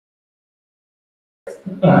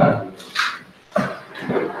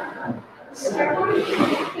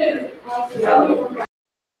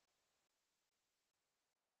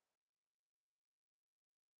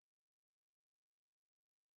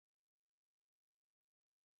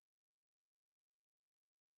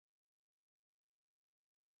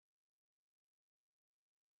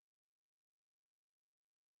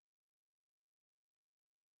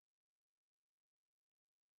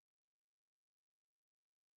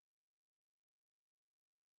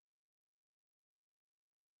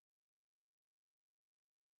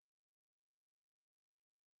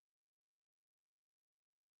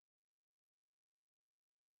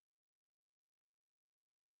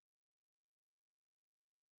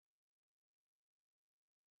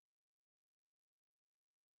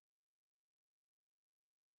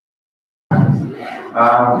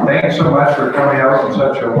Thanks so much for coming out on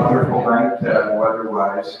such a wonderful night,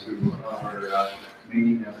 weather-wise, to our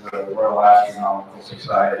meeting of the Royal Astronomical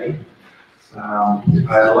Society.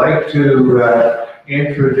 I'd like to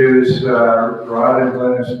introduce Rod and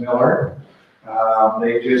Glennis Miller.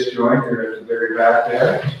 They just joined, they're at the very back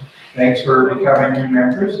there. Thanks for becoming new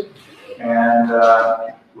members. And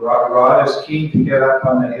Rod is keen to get up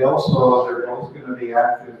on the hill, so they're both going to be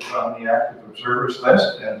active on the active observers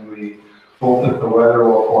list, and we hope that the weather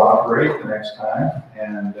will cooperate the next time,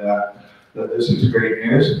 and that this is great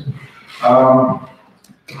news.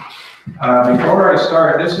 Before I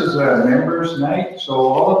start, this is a members night, so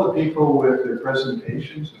all of the people with their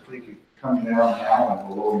presentations, if they could come down now and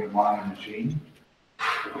we'll load them on the machine.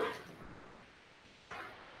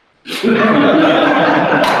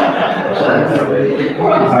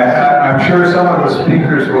 I'm sure some of the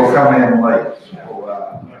speakers will come in late, so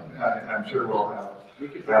I'm sure we'll have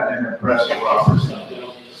an impressive offer.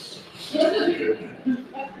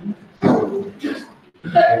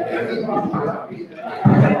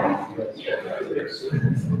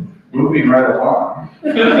 Moving right along.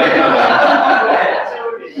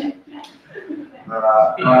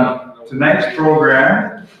 On tonight's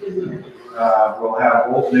program, we'll have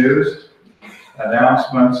old news,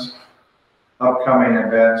 announcements, upcoming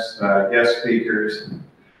events, guest speakers,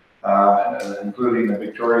 including the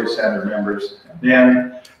Victoria Center members.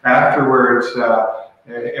 Then afterwards,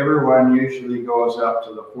 everyone usually goes up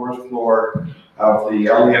to the 4th floor of the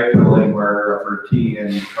Elliott building for tea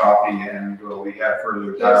and coffee, and we have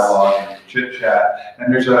further dialogue and chit chat.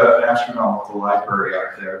 And there's an astronomical library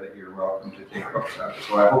up there that you're welcome to take books out.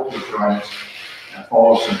 So I hope you'll join us and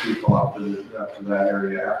follow some people up to that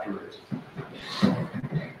area afterwards.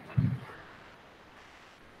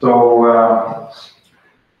 So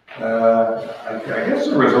I guess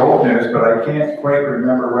there was old news, but I can't quite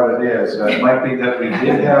remember what it is. It might be that we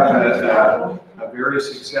did have a very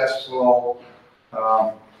successful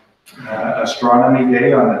astronomy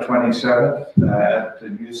day on the 27th at the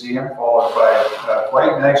museum, followed by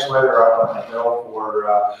quite nice weather up on the hill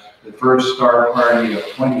for the first star party of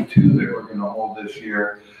 22 that we're going to hold this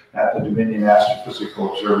year at the Dominion Astrophysical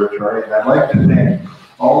Observatory. And I'd like to thank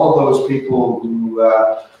all of those people who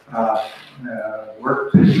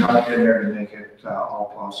worked to jump in there to make it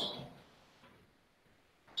all possible.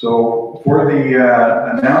 So for the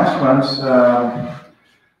announcements,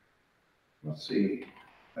 let's see.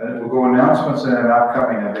 We'll go announcements and an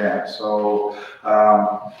upcoming event. So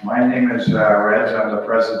my name is Reg, I'm the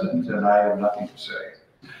president, and I have nothing to say.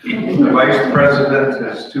 The vice president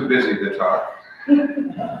is too busy to talk.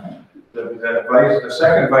 The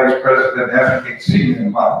second vice president hasn't been seen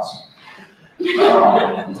in months.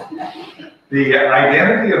 The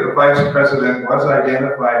identity of the vice president was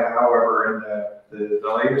identified, however, in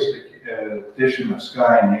the latest edition of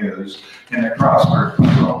Sky News in the crossword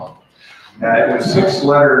puzzle. It was six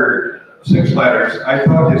letters. I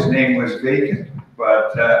thought his name was vacant,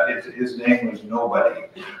 but his name was nobody.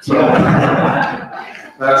 So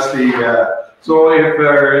that's the. So if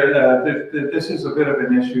this is a bit of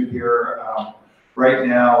an issue here, right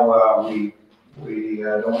now we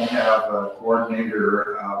don't have a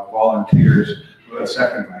coordinator, volunteers, a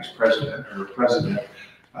second vice president or president,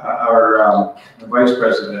 or vice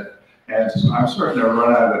president. And I'm starting to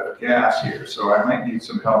run out of gas here, so I might need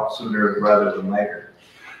some help sooner rather than later.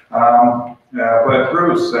 But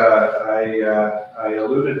Bruce, I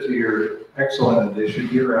alluded to your excellent addition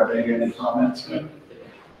here. Have any comments?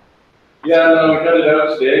 Yeah, no, we cut it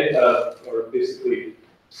out today, or basically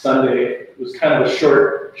Sunday. It was kind of a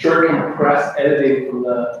short compressed editing from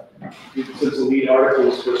since the lead article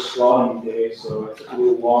was for Astronomy Day, so it took a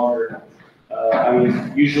little longer. I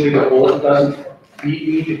mean, usually the bulletin doesn't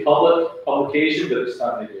need the publication, but this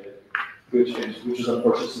time they did. Good change, which is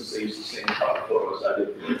unfortunate since they used the same product photos I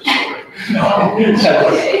did. No.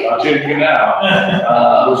 Not changing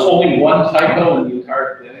now. There's only one typo in the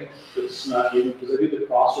entire thing that's not even, because I did the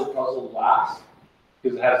crossword puzzle last,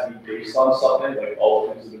 because it has to be based on something, like all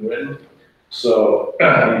the things that have been written. So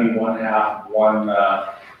maybe one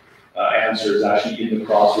answer is actually in the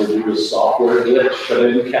crossword due to a software glitch that I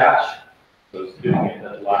didn't catch. So I was doing it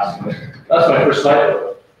at the last minute. That's my first typo.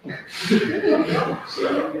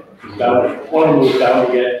 So one of them was bound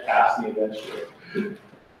to get past me eventually.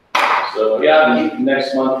 So yeah,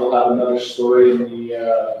 next month we'll have another story in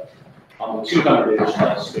the on the 200-inch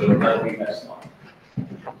telescope. That'll be next month.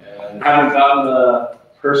 And I haven't gotten the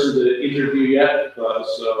person to interview yet,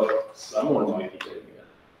 so someone might be taking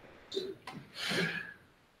it.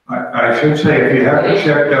 I should say, if you haven't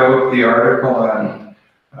checked out the article on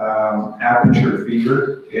aperture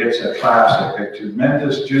fever, it's a classic, a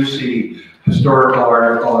tremendous, juicy historical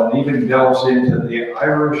article, and even delves into the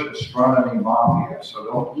Irish astronomy mafia. So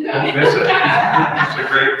don't miss it. It's a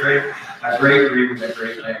great read and a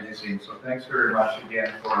great magazine. So thanks very much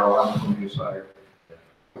again for a wonderful news site.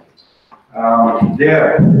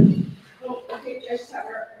 Yeah. Well, okay, just have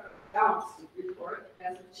our balance report.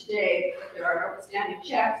 As of today, there are outstanding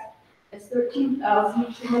checks. It's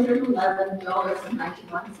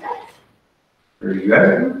 $13,211.91. Very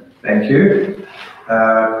good. Thank you.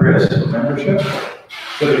 Chris, membership?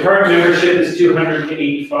 So the current membership is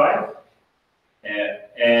 285,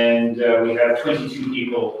 and we have 22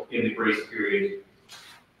 people in the grace period.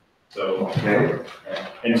 So, Okay.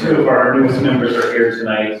 and two of our newest members are here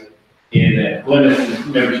tonight. In Plymouth,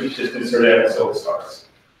 membership just been started out, so it starts.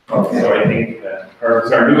 Okay. So I think that our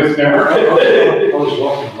newest member. I was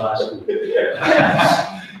welcome last week. They're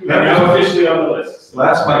now officially on the list.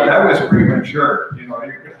 Last month, that was premature. You know,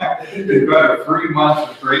 you've got a free month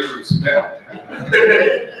of great respect.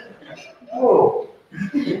 Oh.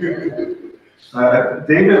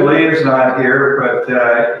 David Lay is not here, but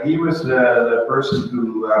he was the person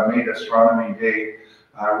who made Astronomy Day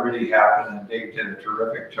really happen, and Dave did a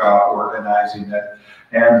terrific job organizing it.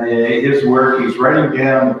 And his work, he's writing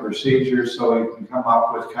down the procedures so he can come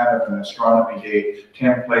up with kind of an Astronomy Day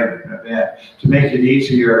template event to make it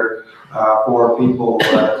easier for people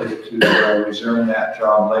to resume that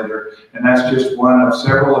job later. And that's just one of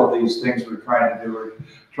several of these things we're trying to do. We're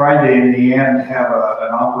trying to, in the end, have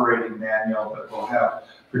an operating manual that will have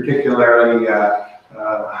particularly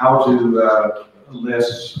how to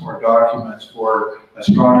lists or documents for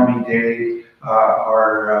Astronomy Day,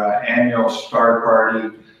 our annual star party,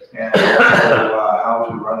 and also how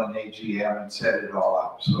to run an AGM and set it all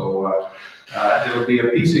up. So it'll be a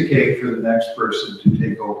piece of cake for the next person to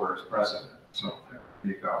take over as president. So there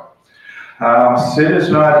you go. Sid is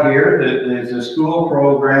not here. The school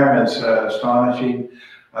program is astonishing.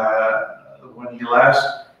 When he last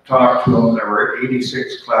talked to them, there were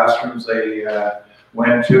 86 classrooms they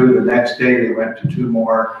went to. The next day they went to 2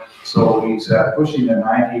 more. So he's pushing a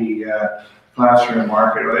 90 classroom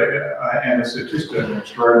market, and it's just an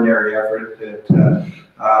extraordinary effort that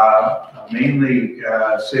mainly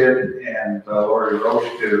Sid and Lori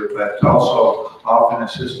Roche do, but also often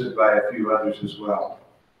assisted by a few others as well.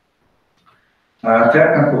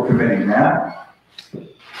 Technical committee, Matt?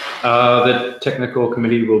 The technical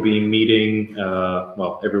committee will be meeting,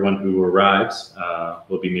 well, everyone who arrives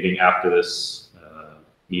will be meeting after this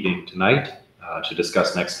meeting tonight to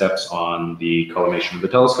discuss next steps on the collimation of the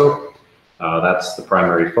telescope. That's the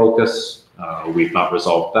primary focus. We've not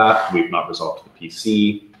resolved that. We've not resolved the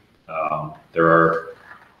PC. There are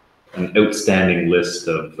an outstanding list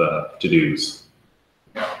of to-dos.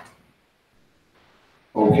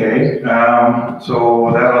 Okay,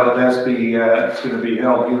 so that's it's going to be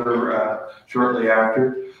held here shortly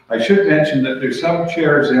after. I should mention that there's some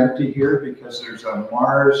chairs empty here because there's a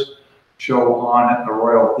Mars show on at the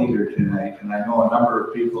Royal Theatre tonight, and I know a number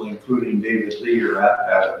of people, including David Lee, are at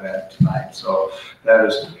that event tonight, so that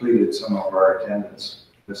has depleted some of our attendance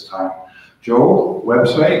this time. Joe,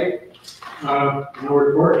 website? No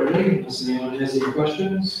report, unless anyone has any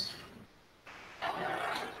questions.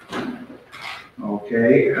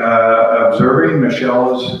 Okay, observing,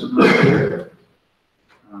 Michelle is here.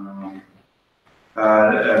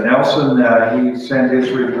 Nelson, he sent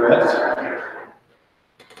his regrets.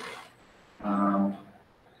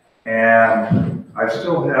 And I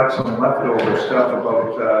still have some leftover stuff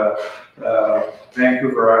about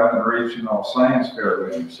Vancouver Island Regional Science Fair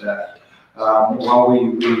wins. Well,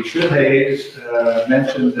 we should have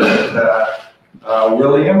mentioned that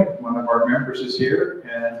William, one of our members, is here,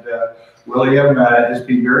 and William has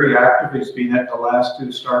been very active. He's been at the last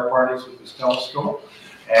 2 star parties with his telescope,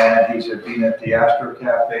 and he's been at the Astro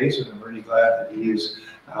Cafes, and I'm really glad that he has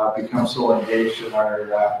become so engaged in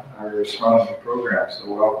our astronomy program. So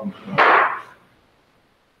welcome to him.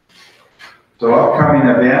 So upcoming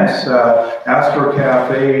events, Astro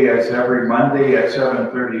Cafe is every Monday at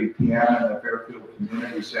 7:30 p.m. in the Fairfield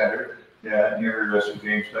Community Center near Sir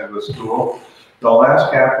James Douglas School. The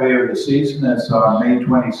last cafe of the season is on May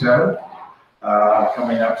 27th,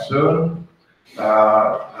 coming up soon.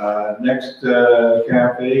 Next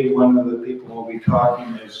cafe, one of the people we'll be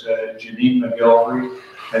talking is Janine McGilvery,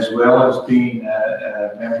 as well as being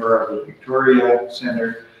a member of the Victoria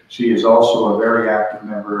Center. She is also a very active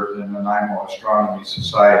member of the Nanaimo Astronomy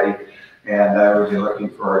Society, and I will be looking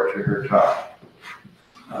forward to her talk.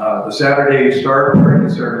 The Saturday start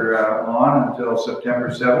parties are on until September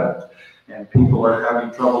 7th, and people are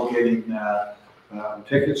having trouble getting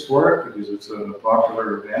tickets for it because it's a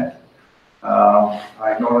popular event.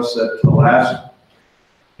 I noticed that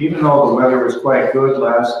even though the weather was quite good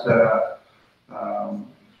last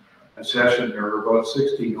session, there were about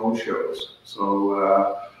 60 no-shows.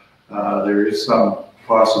 So there is some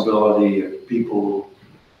possibility if people,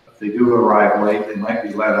 if they do arrive late, they might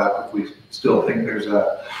be let up if we still think there's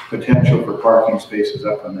a potential for parking spaces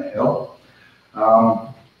up on the hill.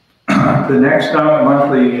 The next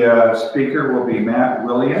monthly speaker will be Matt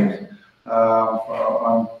Williams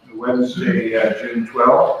on Wednesday, June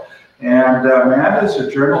 12th. And Matt is a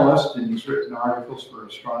journalist, and he's written articles for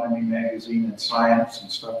Astronomy Magazine and Science and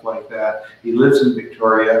stuff like that. He lives in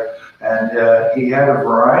Victoria, and he had a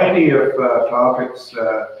variety of topics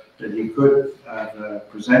that he could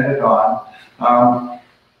present it on.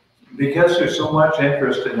 Because there's so much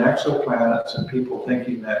interest in exoplanets and people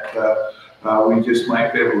thinking that we just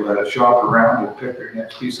might be able to shop around and pick our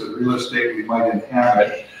next piece of real estate we might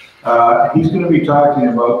inhabit. He's going to be talking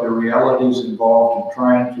about the realities involved in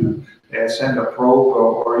trying to send a probe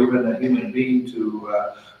or even a human being to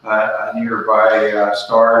a nearby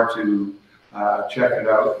star to check it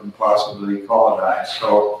out and possibly colonize.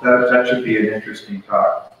 So that should be an interesting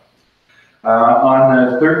talk. On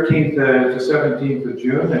the 13th to 17th of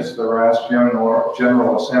June is the RASC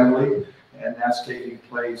General Assembly, and that's taking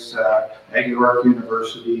place at York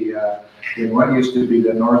University in what used to be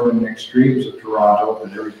the northern extremes of Toronto,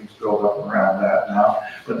 but everything's built up around that now.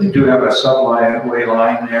 But they do have a subway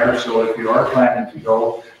line there, so if you are planning to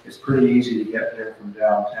go, it's pretty easy to get there from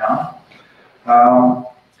downtown.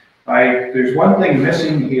 There's one thing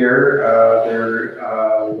missing here. There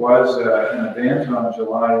was an event on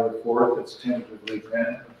July the 4th that's tentatively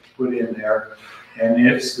put in there, and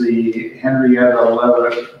it's the Henrietta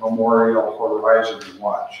Leavitt Memorial Horizon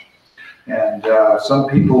Watch. And some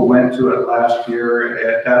people went to it last year.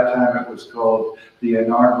 At that time, it was called the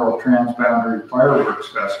inaugural Transboundary Fireworks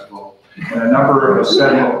Festival. And a number of us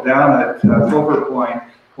settled down at Clover Point,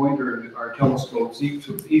 pointed our telescopes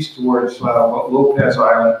east towards Lopez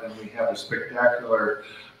Island, and we have a spectacular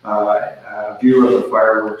view of the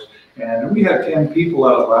fireworks. And we had 10 people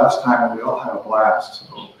out last time, and we all had a blast.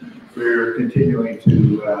 So we're continuing to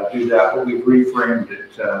do that, but we've reframed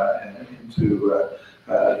it into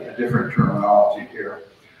a different terminology here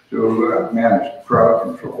to manage crowd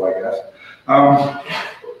control, I guess.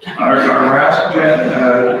 Our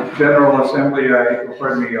RASC General Assembly,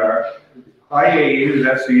 our IAU,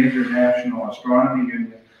 that's the International Astronomy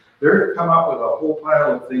Union, they've come up with a whole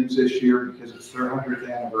pile of things this year because it's their 100th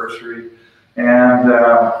anniversary. And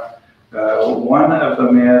one of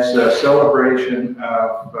them is a celebration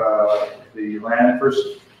of the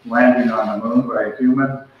first landing on the moon by a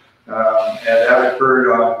human. And that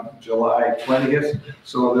occurred on July 20th,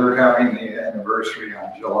 so they're having the anniversary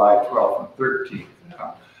on July 12th and 13th.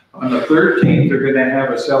 On the 13th, they're going to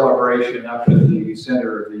have a celebration up at the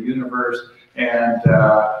center of the universe, and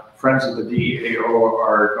Friends of the DAO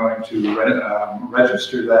are going to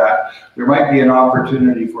register that. There might be an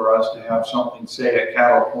opportunity for us to have something, say, at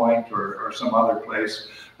Cattle Point or some other place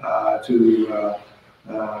to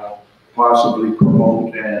possibly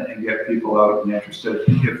promote and get people out and interested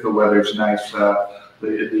if the weather's nice.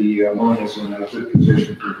 The moon is in a good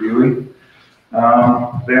position for viewing.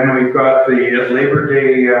 Then we've got the Labor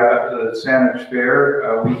Day the Saanich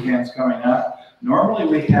Fair weekends coming up. Normally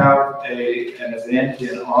we have an event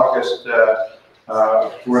in August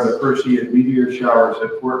for the Perseid meteor showers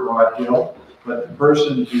at Fort Rod Hill, but the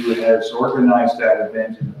person who has organized that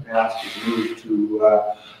event in the past has moved to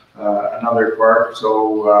another park,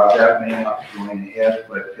 so that may not be going ahead,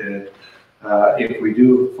 but if we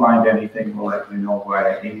do find anything, we'll let you know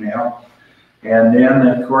via email. And then,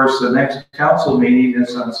 of course, the next council meeting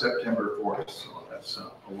is on September 4th, so that's a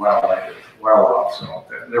while off, so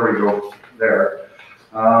there we go there.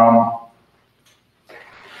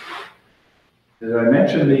 Did I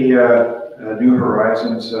mention the New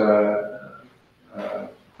Horizons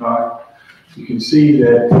talk? You can see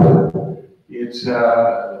that it's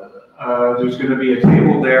there's going to be a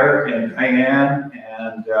table there, and Diane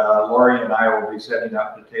and Lori and I will be setting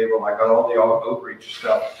up the table. I got all the outreach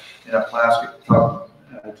stuff in a plastic tub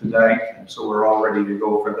tonight, and so we're all ready to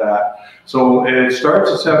go for that. So it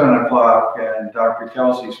starts at 7 o'clock, and Dr.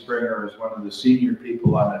 Kelsey Springer is one of the senior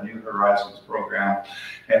people on the New Horizons program.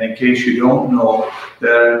 And in case you don't know,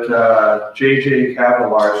 that J.J.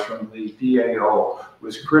 Cavallars from the DAO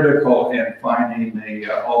was critical in finding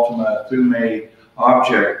the Ultima Thule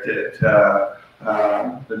object that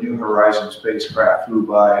the New Horizons spacecraft flew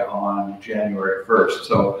by on January 1st.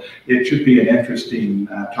 So it should be an interesting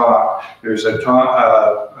talk. There's a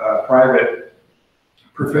private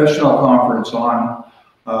professional conference on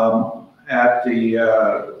at the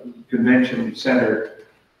convention center,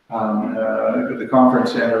 the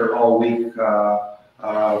conference center all week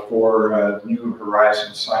for New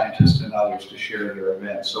Horizons scientists and others to share their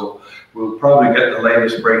events. So we'll probably get the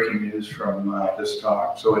latest breaking news from this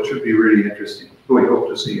talk. So it should be really interesting. We hope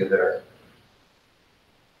to see you there.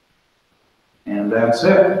 And that's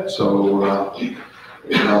it. So I'll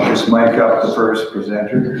just mic up the first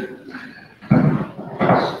presenter.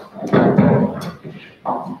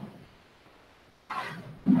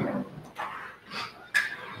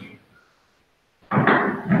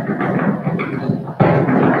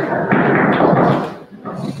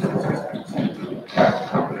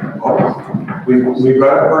 We've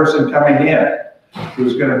got a person coming in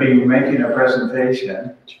who's going to be making a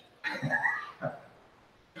presentation.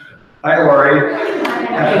 Hi, Lori.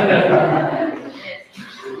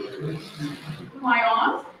 Am I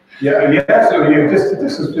on? Yeah, so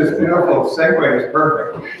this is just beautiful. Segue is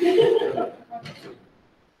perfect.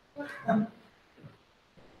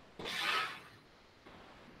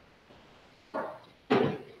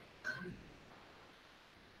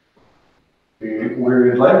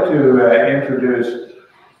 We'd like to introduce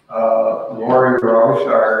Lori Roche,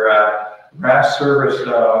 our RASC Service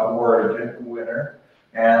Award winner,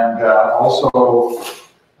 and also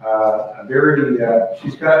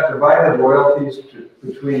she's got divided loyalties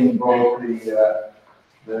between both the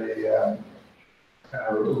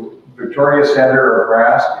Victoria Center of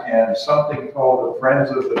RASC and something called the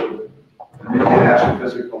Friends of the Dominion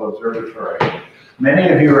Astrophysical Observatory.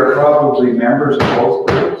 Many of you are probably members of both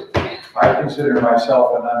groups. I consider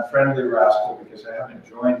myself an unfriendly rascal because I haven't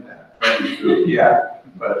joined that friendly group yet.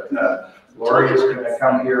 But Lori is going to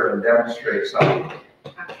come here and demonstrate something.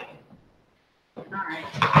 Okay. All right.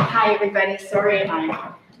 Hi, everybody. Sorry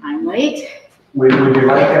I'm late. Would you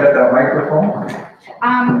like a microphone?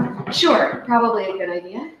 Sure. Probably a good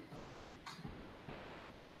idea.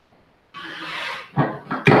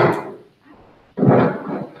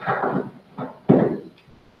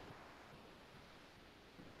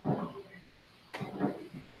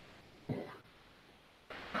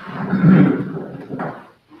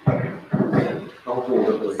 I'll hold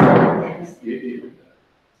it with you.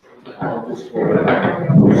 I'll just hold it.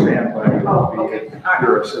 I'll stand by you. I'll be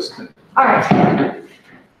your assistant. All right.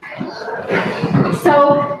 So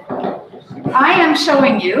I am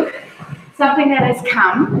showing you something that has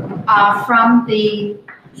come from the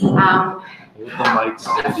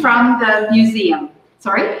museum.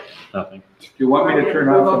 Sorry? Nothing. Do you want me to turn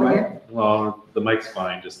off the mic? Well, the mic's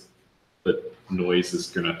fine, just the noise is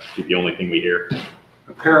gonna be the only thing we hear.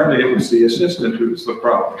 Apparently it was the assistant who was the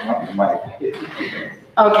problem, not the mic.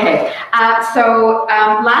 Okay. So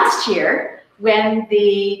last year, when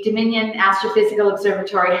the Dominion Astrophysical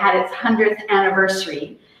Observatory had its 100th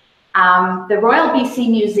anniversary, the Royal BC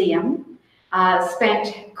Museum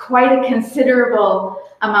spent quite a considerable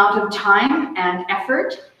amount of time and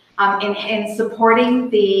effort in supporting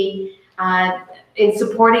the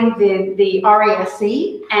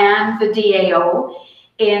RASC and the DAO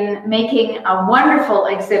in making a wonderful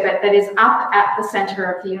exhibit that is up at the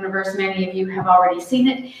center of the universe. Many of you have already seen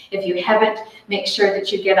it. If you haven't, make sure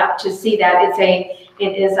that you get up to see that. It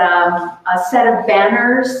is a set of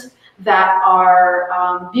banners that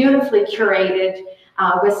are beautifully curated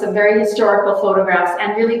with some very historical photographs,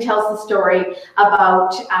 and really tells the story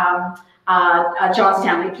about John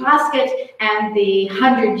Stanley Plaskett and the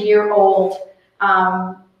 100-year-old,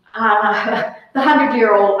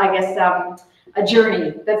 a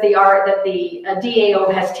journey that the DAO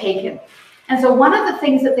has taken. And so one of the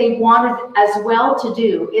things that they wanted as well to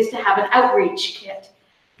do is to have an outreach kit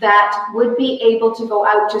that would be able to go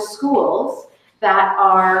out to schools that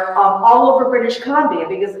are all over British Columbia,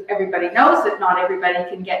 because everybody knows that not everybody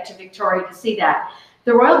can get to Victoria to see that.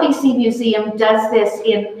 The Royal BC Museum does this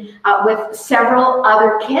in with several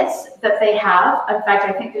other kits that they have. In fact,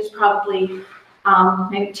 I think there's probably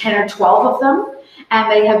maybe 10 or 12 of them,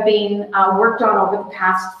 and they have been worked on over the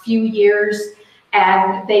past few years,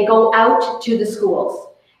 and they go out to the schools.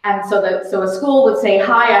 And so a school would say,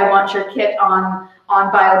 hi, I want your kit on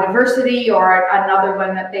biodiversity, or another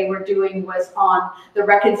one that they were doing was on the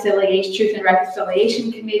Truth and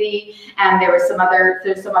Reconciliation Committee, and there's some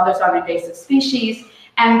others on invasive species.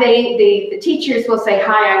 And the teachers will say,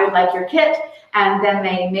 hi, I would like your kit, and then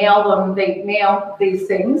they mail these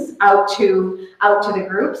things out to the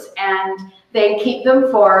groups, and they keep them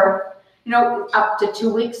for up to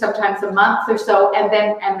 2 weeks, sometimes a month or so, and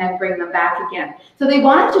then bring them back again. So they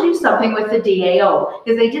wanted to do something with the DAO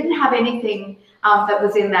because they didn't have anything that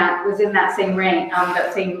was in that same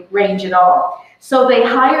range at all. So they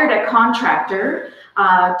hired a contractor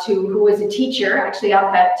who was a teacher actually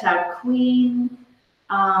up at Queen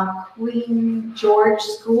George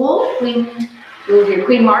School, Queen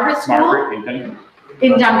Margaret School.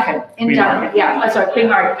 In Duncan, yeah, sorry, Queen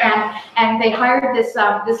Margaret, and they hired this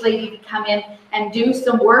lady to come in and do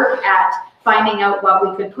some work at finding out what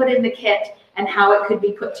we could put in the kit and how it could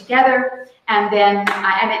be put together, and then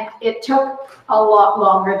it took a lot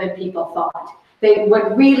longer than people thought. They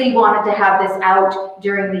would really wanted to have this out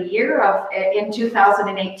during the year in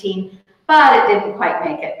 2018. But it didn't quite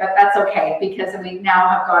make it, but that's okay because we now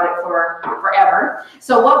have got it for forever.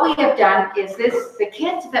 So what we have done is the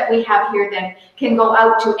kit that we have here then can go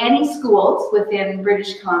out to any schools within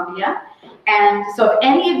British Columbia. And so if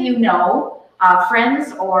any of you know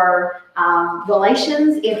friends or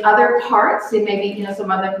relations in other parts, in maybe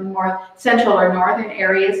some other more central or northern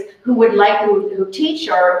areas who teach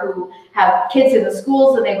or who have kids in the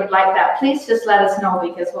schools and they would like that, please just let us know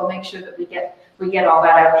because we'll make sure that we get all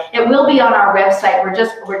that out. It will be on our website. We're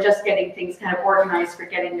just getting things kind of organized for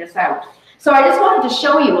getting this out. So I just wanted to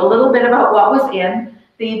show you a little bit about what was in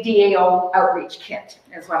the DAO outreach kit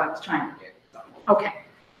is what I was trying to do. Okay.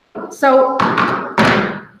 So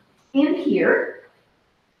in here,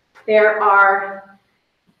 there are,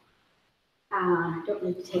 I don't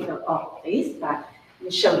need to take out all of these, but let me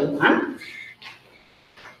show you one.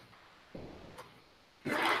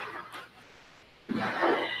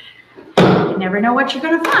 You never know what you're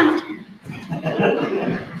going to find.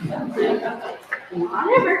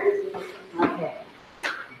 Whatever. Okay.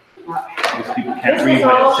 People can't read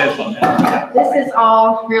what it says on that. This is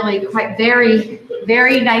all really quite very,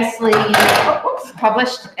 very nicely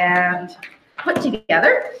published and put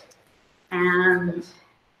together. And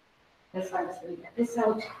this one's going to get this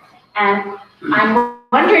out. And I'm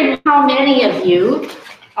wondering how many of you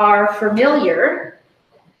are familiar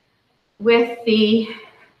with the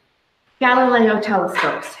Galileo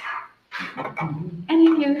telescopes.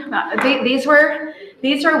 Any of you? These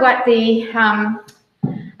are what the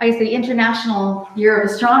the International Year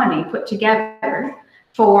of Astronomy put together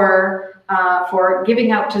for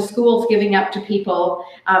giving out to schools, giving out to people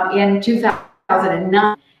in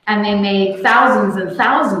 2009, and they made thousands and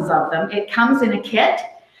thousands of them. It comes in a kit,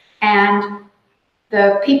 and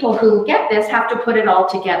the people who get this have to put it all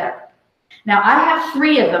together. Now I have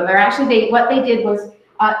 3 of them. They're actually what they did was.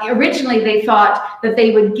 Originally, they thought that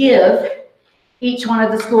they would give each one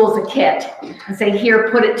of the schools a kit and say,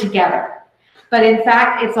 here, put it together. But in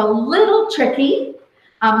fact, it's a little tricky,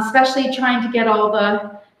 especially trying to get all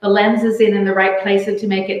the lenses in the right places to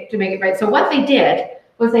make it right. So what they did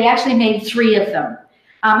was they actually made 3 of them.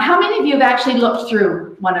 How many of you have actually looked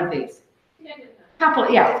through one of these? Couple,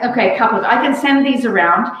 yeah, okay, couple of. I can send these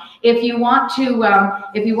around. If you want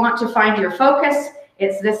to find your focus,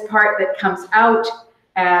 it's this part that comes out.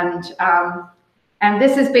 And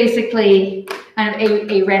this is basically kind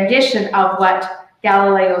of a rendition of what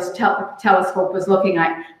Galileo's telescope was looking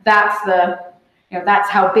at. That's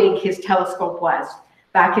how big his telescope was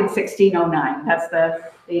back in 1609. That's the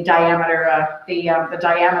diameter the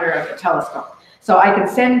diameter of the telescope. So I can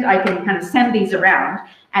kind of send these around,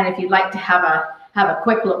 and if you'd like to have a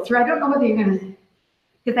quick look through, I don't know whether you're going to,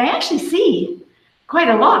 because I actually see quite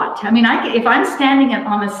a lot. I mean, if I'm standing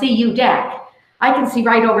on the CU deck, I can see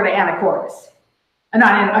right over to Anacortes.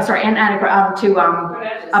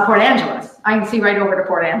 Port Angeles. I can see right over to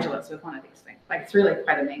Port Angeles with one of these things. Like, it's really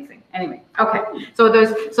quite amazing. Anyway, okay. So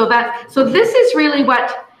this is really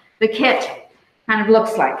what the kit kind of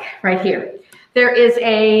looks like right here. There is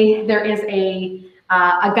a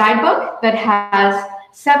guidebook that has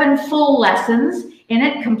 7 full lessons in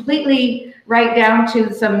it, completely right down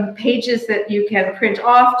to some pages that you can print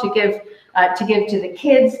off to give to give to the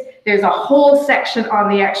kids. There's a whole section on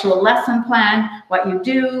the actual lesson plan, what you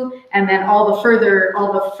do, and then all the further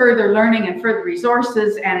learning and further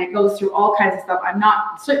resources, and it goes through all kinds of stuff. I'm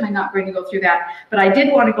certainly not going to go through that, but I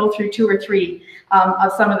did want to go through 2 or 3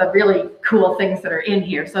 of some of the really cool things that are in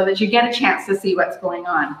here so that you get a chance to see what's going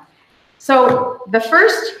on. So the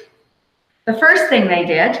first thing they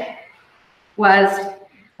did was,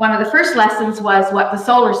 one of the first lessons was what the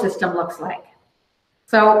solar system looks like.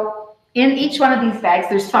 So in each one of these bags,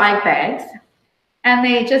 there's 5 bags, and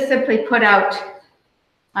they just simply put out,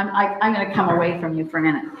 I'm going to come away from you for a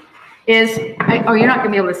minute, oh, you're not going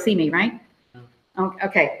to be able to see me, right?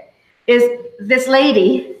 Okay. Is this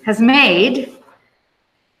lady has made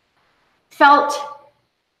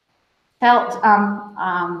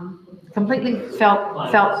completely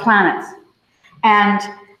felt planets. And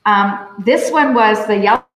this one was, the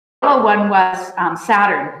yellow one was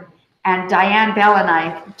Saturn. And Diane Bell and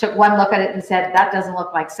I took one look at it and said, that doesn't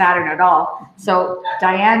look like Saturn at all. So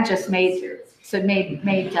Diane just made rings.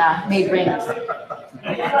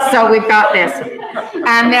 So we've got this.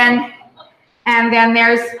 And then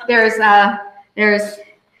there's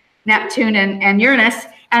Neptune and Uranus.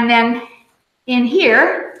 And then in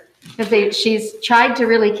here, because she's tried to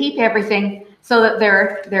really keep everything so that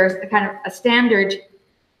there's a kind of a standard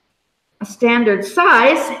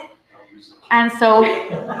size. And so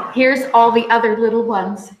here's all the other little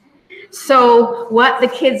ones. So what the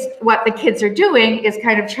kids are doing is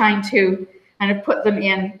kind of trying to kind of put them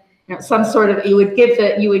in, some sort of, you would give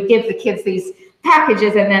the kids these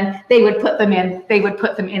packages, and then they would put them in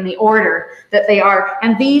the order that they are.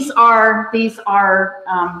 And these are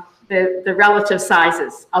the relative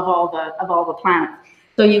sizes of all the planets.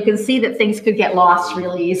 So you can see that things could get lost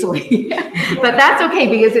really easily, but that's okay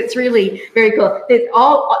because it's really very cool.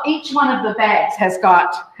 Each one of the bags has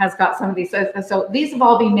got some of these. So these have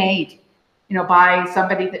all been made, by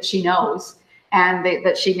somebody that she knows, and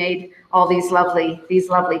that she made all these lovely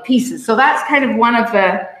pieces. So that's kind of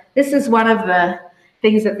this is one of the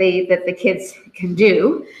things that the kids can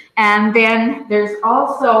do. And then there's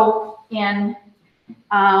also in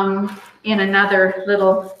another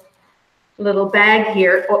little bag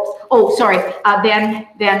here. Oh, sorry. Then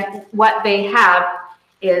what they have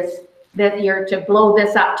is that you're to blow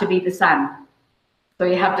this up to be the sun. So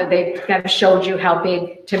they've kind of showed you how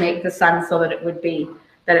big to make the sun so that it would be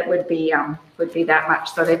that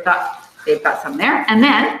much. So they've got some there. And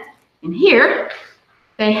then in here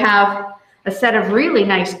they have a set of really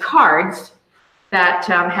nice cards that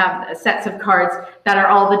have sets of cards that are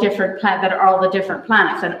all the different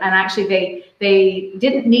planets. And actually they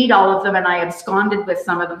didn't need all of them, and I absconded with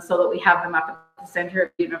some of them so that we have them up at the center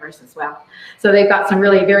of the universe as well. So they've got some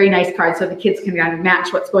really very nice cards so the kids can kind of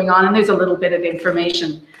match what's going on, and there's a little bit of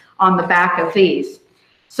information on the back of these.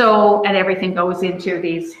 So, and everything goes into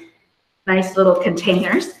these nice little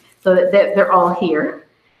containers so that they're all here.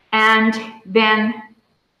 And then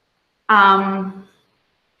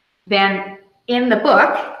in the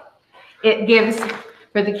book, it gives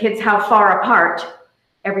for the kids how far apart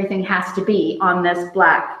everything has to be on this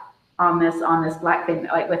black thing,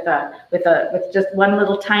 like with just one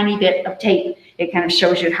little tiny bit of tape. It kind of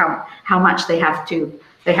shows you how much they have to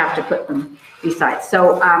put them beside.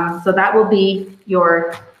 So that will be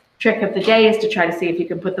your trick of the day, is to try to see if you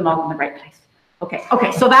can put them all in the right place. Okay.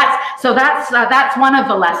 So that's one of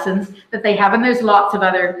the lessons that they have, and there's lots of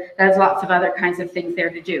other kinds of things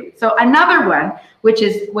there to do. So another one, which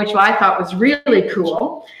I thought was really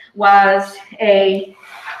cool, was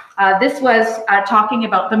this was talking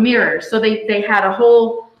about the mirrors. So they had a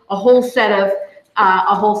whole set of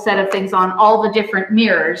things on all the different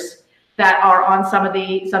mirrors that are on some of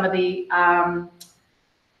the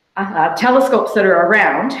telescopes that are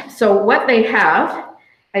around. So what they have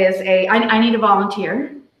is I need a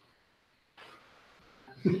volunteer.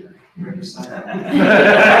 Do you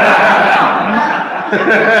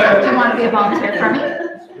want to be a volunteer for me?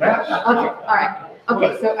 Okay, all right.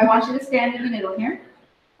 Okay, so I want you to stand in the middle here.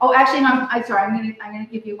 Oh, actually, I'm sorry. I'm going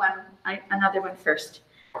to give you another one first.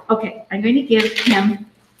 Okay, I'm going to give him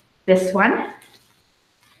this one.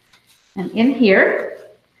 And in here,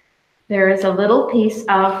 there is a little piece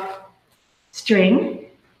of string.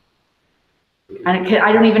 And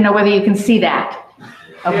I don't even know whether you can see that.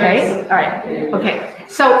 Okay, yes. All right. Okay,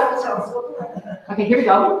 so, okay, here we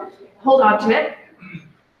go. Hold on to it.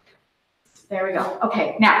 There we go.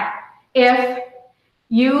 Okay, now, if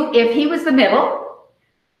he was the middle,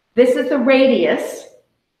 this is the radius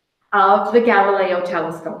of the Galileo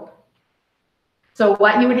telescope. So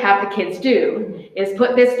what you would have the kids do is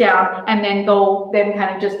put this down and then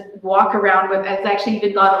kind of just walk around with, it's actually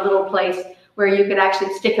even got a little place where you could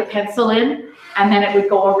actually stick a pencil in, and then it would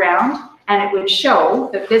go around, and it would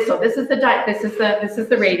show that this. So this is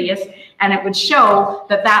the radius, and it would show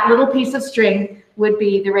that that little piece of string would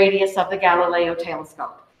be the radius of the Galileo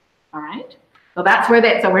telescope. All right. So that's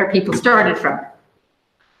where people started from.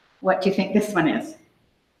 What do you think this one is?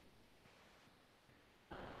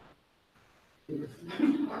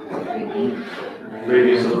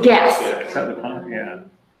 Radius of the- Guess. Yeah. Is that the pump? Yeah.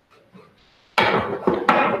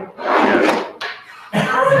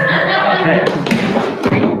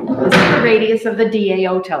 This is the radius of the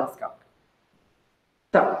DAO telescope.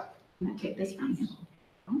 So, I'm going to take this from you.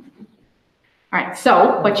 All right,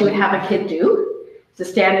 so what you would have a kid do is to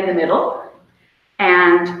stand in the middle,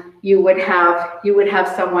 and you would have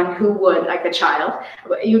someone who would, like a child,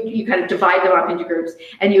 you kind of divide them up into groups,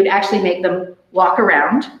 and you'd actually make them walk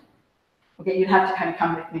around. Okay, you'd have to kind of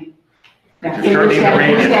come with me. Yeah, so you'd have to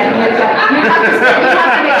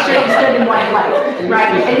make sure you stood in one place, right?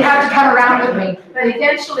 And you have to come around with me. But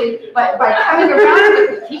eventually, by coming around with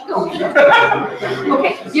me, keep going.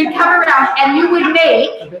 Okay, you'd come around, and you would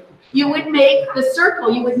make the circle.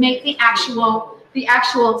 You would make the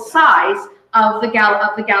actual size of the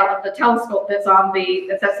telescope that's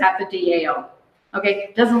at the DAO.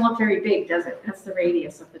 Okay, doesn't look very big, does it? That's the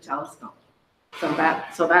radius of the telescope. So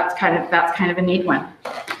that's kind of a neat one.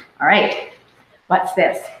 All right, what's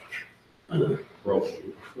this?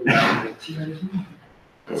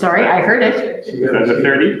 Sorry, I heard it. Is that the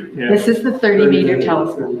 30? Yeah. This is the 30-meter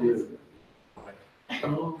telescope. This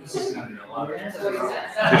room's not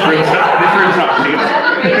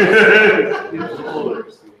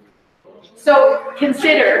So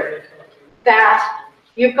consider that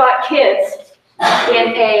you've got kids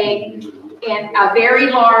in a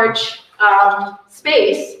very large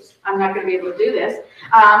space. I'm not going to be able to do this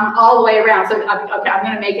all the way around. So I'm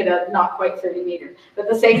going to make it a not quite 30 meter, but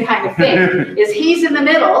the same kind of thing is he's in the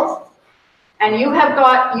middle, and you have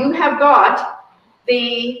got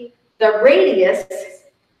the radius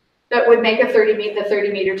that would make the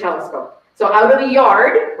 30 meter telescope. So out of the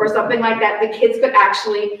yard or something like that, the kids could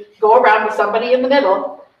actually go around with somebody in the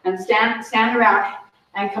middle and stand around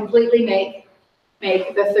and completely make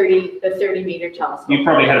the 30 meter telescope. You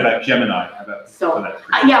probably had about Gemini.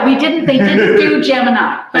 Yeah, they didn't do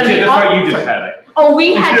Gemini. That's what you just had.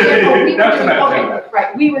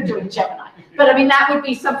 We were doing Gemini. But I mean, that would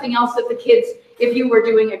be something else that the kids, if you were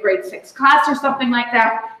doing a grade 6 class or something like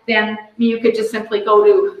that, then you could just simply go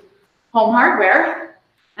to Home Hardware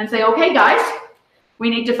and say, okay, guys, we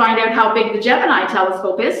need to find out how big the Gemini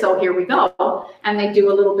telescope is, so here we go. And they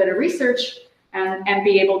do a little bit of research and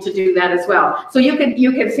be able to do that as well. So you can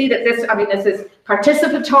see that this is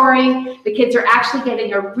participatory. The kids are actually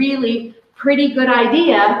getting a really pretty good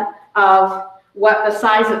idea of what the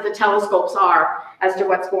size of the telescopes are as to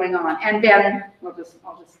what's going on. And then I'll just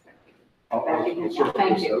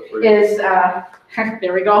thank you.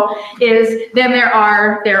 There we go. Then there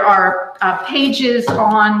are pages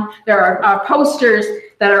on, there are posters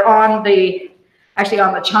that are on the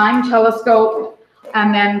Chime telescope,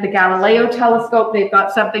 and then the Galileo telescope. They've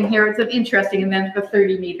got something here. It's interesting, and then the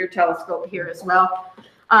 30-meter telescope here as well.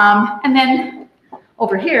 And then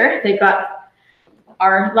over here they've got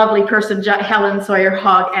our lovely person, Helen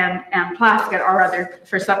Sawyer-Hogg and Plaskett, our other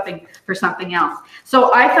for something else.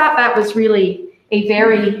 So I thought that was really a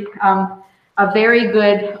very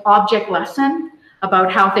good object lesson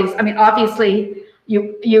about how things. I mean, obviously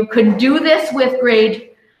you can do this with grade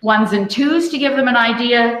 1s and 2s to give them an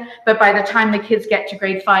idea, but by the time the kids get to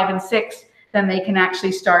grade 5 and 6, then they can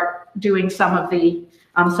actually start doing some of the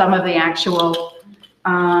actual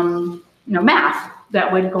math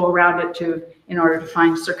that would go around it in order to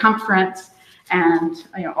find circumference and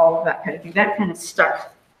all of that kind of thing. That kind of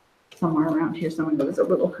stuck somewhere around here. There was a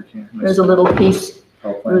little piece.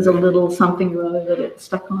 There was a little something or other that it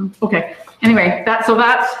stuck on. Okay. Anyway, that's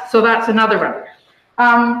another one.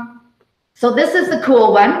 So this is the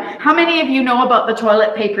cool one. How many of you know about the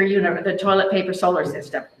toilet paper solar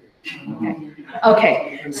system?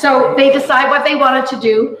 Okay. So they decide what they wanted to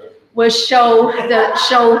do was show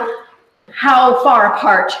how far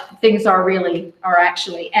apart things are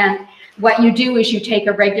actually. And what you do is you take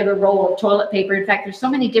a regular roll of toilet paper. In fact, there's so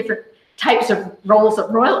many different types of rolls of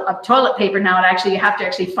toilet paper now, you have to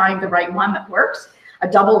actually find the right one that works. A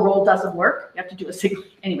double roll doesn't work. You have to do a single,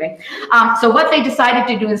 anyway. So what they decided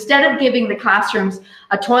to do, instead of giving the classrooms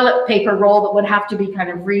a toilet paper roll that would have to be kind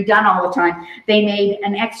of redone all the time, they made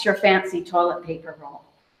an extra fancy toilet paper roll.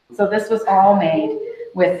 So this was all made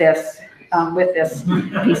with this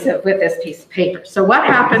piece of paper. So what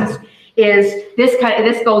happens is this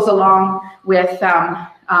goes along with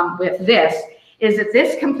this, is that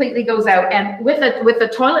this completely goes out, and with the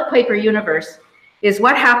toilet paper universe, is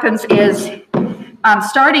what happens is,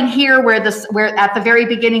 starting here where at the very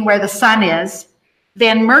beginning where the sun is,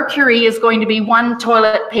 then Mercury is going to be one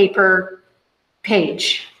toilet paper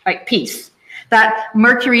page, like piece. That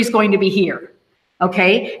Mercury is going to be here,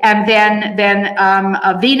 okay? And then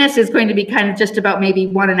Venus is going to be kind of just about maybe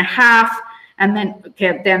 1.5, and then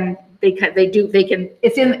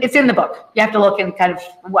it's in the book. You have to look in kind of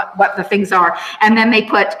what the things are. And then they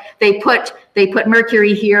put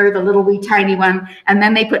Mercury here, the little wee tiny one, and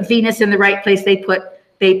then they put Venus in the right place. They put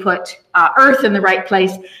Earth in the right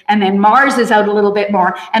place, and then Mars is out a little bit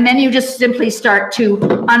more. And then you just simply start to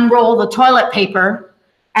unroll the toilet paper,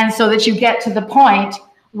 and so that you get to the point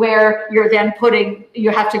where you're then you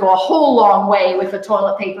have to go a whole long way with the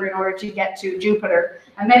toilet paper in order to get to Jupiter.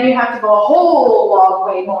 And then you have to go a whole long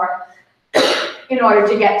way more in order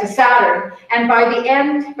to get to Saturn. And by the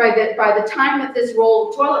time that this roll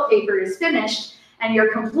of toilet paper is finished, and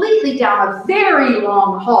you're completely down a very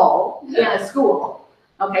long hall in a school,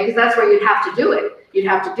 okay, because that's where you'd have to do it. You'd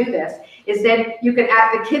have to do this. Is then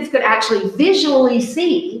the kids could actually visually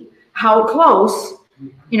see how close,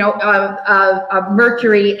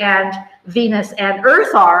 Mercury and Venus and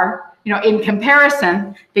Earth are, in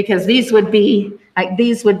comparison, because these would be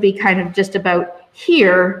kind of just about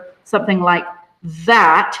here, something like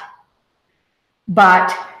that,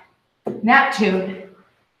 but Neptune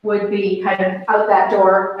would be kind of out that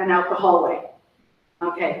door and out the hallway.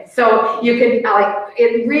 Okay, so you can,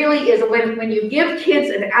 it really is, when you give kids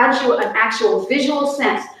an actual visual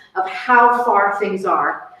sense of how far things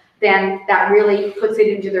are, then that really puts it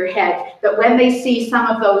into their head that when they see some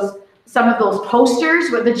of those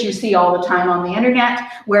posters that you see all the time on the internet,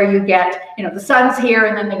 where you get, the sun's here,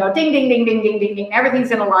 and then they go ding, ding, ding, ding, ding, ding, ding,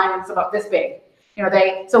 everything's in a line, it's about this big.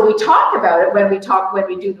 So we talk about it when we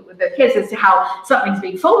do with the kids as to how something's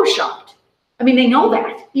being photoshopped. I mean, they know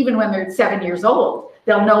that, even when they're 7 years old,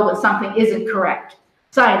 they'll know that something isn't correct,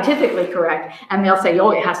 scientifically correct, and they'll say,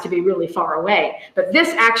 oh, it has to be really far away. But this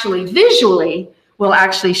actually visually will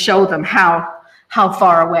actually show them how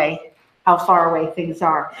far away things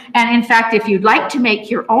are. And in fact, if you'd like to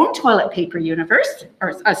make your own toilet paper universe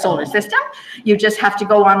or a solar system, you just have to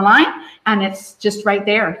go online, and it's just right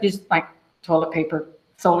there, just like toilet paper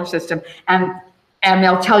solar system, and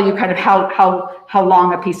they'll tell you kind of how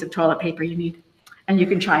long a piece of toilet paper you need, and you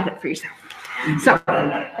can try it for yourself. So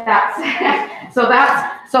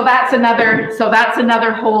that's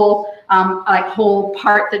another whole whole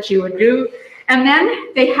part that you would do. And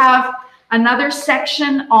then they have another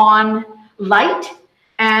section on light,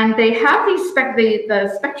 and they have these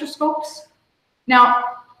the spectroscopes. Now,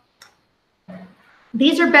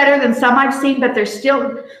 these are better than some I've seen, but they're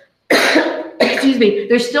still, excuse me,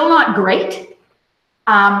 they're still not great.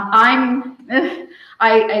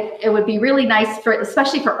 It would be really nice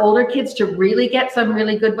especially for older kids, to really get some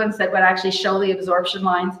really good ones that would actually show the absorption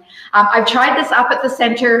lines. I've tried this up at the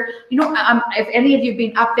center. If any of you've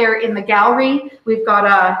been up there in the gallery, we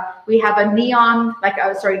have a neon light,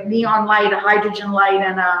 a hydrogen light,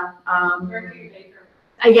 and a Mercury vapor.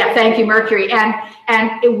 Yeah, thank you, Mercury.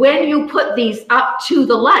 And when you put these up to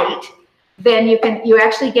the light, then you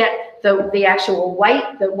actually get the actual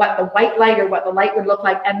white, what the white light or what the light would look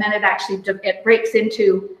like, and then it breaks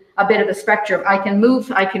into a bit of a spectrum. I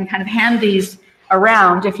can kind of hand these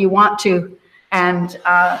around if you want to, and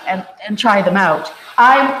try them out.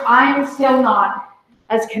 I'm still not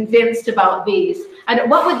as convinced about these.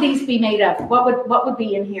 What would these be made of? What would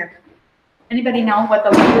be in here? Anybody know what the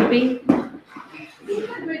light would be? These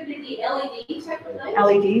would be the LED type of light.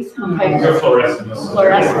 LEDs? Okay. They're fluorescent.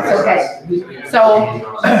 Fluorescence, okay. So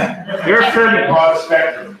They're a fairly broad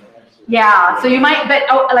spectrum. yeah, so you might, but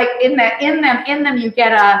in them you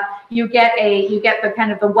get the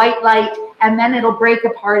kind of the white light, and then it'll break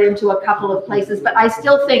apart into a couple of places. But I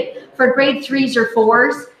still think for grade 3s or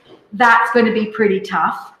 4s, that's going to be pretty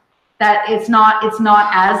tough. That it's not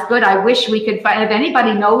as good. I wish we could find, if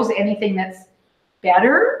anybody knows anything that's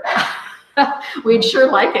better, we'd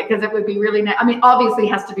sure like it, because it would be really nice. I mean, obviously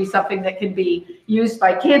it has to be something that can be used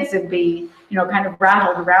by kids and be, kind of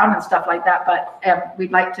rattled around and stuff like that. But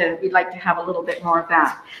we'd like to have a little bit more of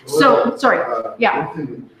that. So, sorry, yeah. One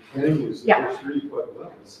thing that can use, Yeah. works really quite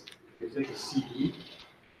well, is you take a CD.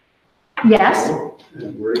 Yes.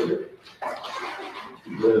 And break it.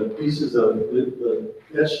 The pieces of the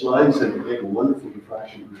etched lines and make a wonderful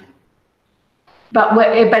diffraction grid. But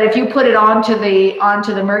if you put it onto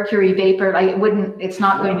the mercury vapor, like it's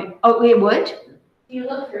not going to. Oh, it would. Do you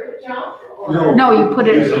look through it, John? No, you put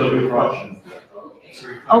it. Use a little diffraction.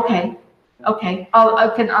 Okay.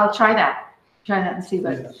 I'll try that. Try that and see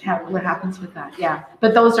what happens with that. Yeah,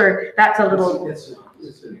 but that's a little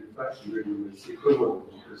It's an infection ridden, it's equivalent.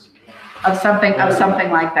 of something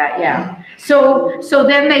like that. Yeah. So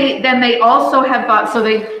then they also have got, so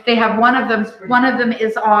they have one of them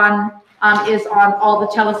is on all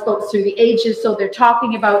the telescopes through the ages. So they're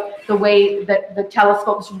talking about the way that the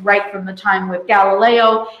telescopes right from the time with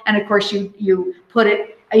Galileo, and of course you put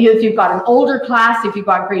it. If you've got an older class, if you've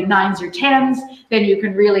got grade 9s or 10s, then you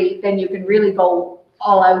can really go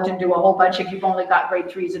all out and do a whole bunch. If you've only got grade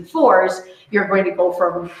 3s and 4s, you're going to go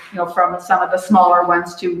from some of the smaller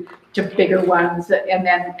ones to bigger ones, and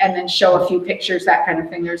then show a few pictures, that kind of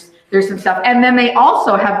thing. There's some stuff, and then they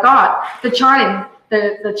also have got the chime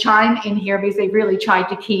in here, because they really tried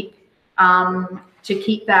to keep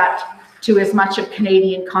that to as much of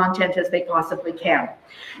Canadian content as they possibly can.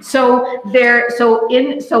 So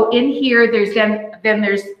in here, there's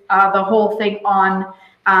the whole thing on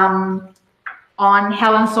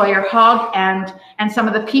Helen Sawyer Hogg and some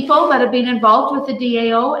of the people that have been involved with the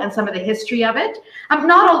DAO and some of the history of it.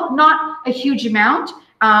 Not a huge amount.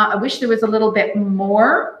 I wish there was a little bit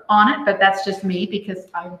more on it, but that's just me, because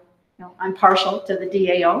I'm partial to the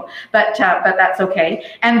DAO, but that's okay.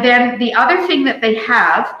 And then the other thing that they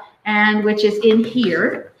have, and which is in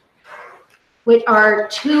here, which are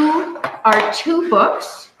two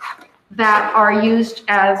books that are used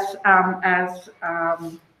as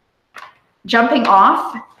jumping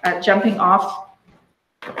off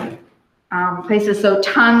places. So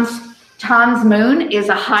Tan's Moon is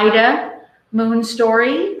a Haida moon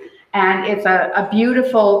story, and it's a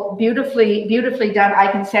beautifully done.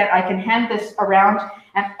 I can hand this around,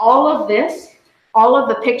 and all of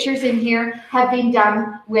the pictures in here have been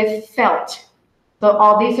done with felt. So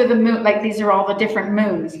all these are the moon, like these are all the different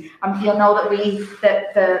moons. You'll know that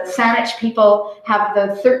the Saanich people have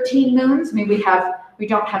the 13 moons. I mean, we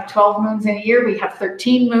don't have 12 moons in a year. We have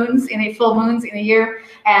 13 moons full moons in a year,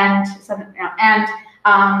 and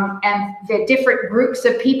the different groups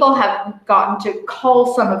of people have gotten to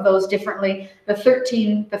call some of those differently. The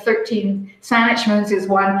 13 Saanich moons is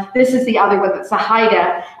one. This is the other one that's a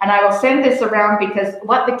Haida, and I will send this around, because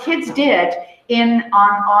what the kids did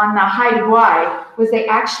on Haida Gwaii was they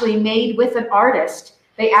actually made, with an artist,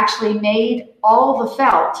 they actually made all the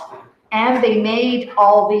felt, and they made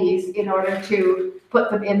all these in order to put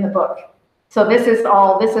them in the book. So this is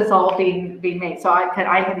all being made. So I can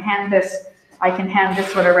hand this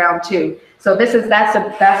one around too. So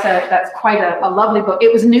that's quite a lovely book.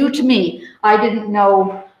 It was new to me. I didn't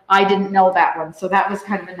know that one. So that was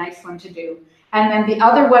kind of a nice one to do. And then the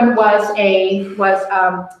other one was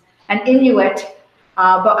an Inuit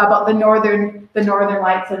about the northern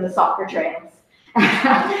lights and the soccer trails.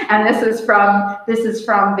 And this is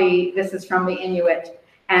from the Inuit,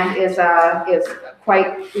 and is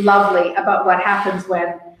quite lovely about what happens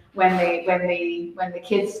when the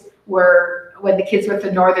kids with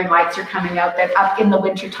the northern lights are coming out. Then up in the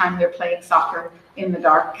wintertime they're playing soccer in the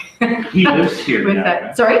dark. He lives here with now, that.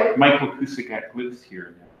 right? Sorry? Michael Kusikak lives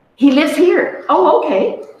here now. He lives here. Oh,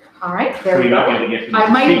 okay. All right. There So we you're not go. going to get to I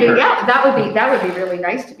might see be, her. yeah, that would be really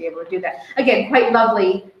nice to be able to do that. Again, quite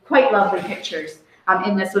lovely pictures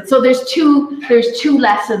in this one. So there's two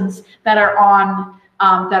lessons that are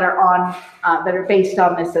based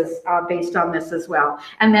on this as well.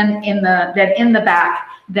 And then in the back,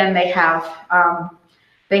 then they have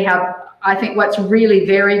I think what's really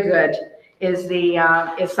very good is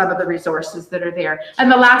some of the resources that are there.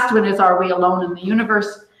 And the last one is Are We Alone in the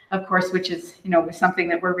Universe? Of course, which is something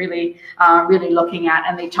that we're really looking at.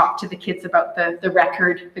 And they talk to the kids about the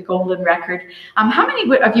record, the golden record. How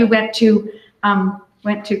many of you went to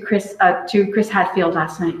Chris Hadfield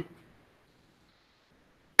last night?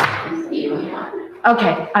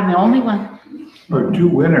 Okay, I'm the only one. Or two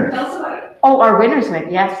winners. Oh, our winners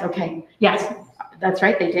went. Yes. Okay. Yes, that's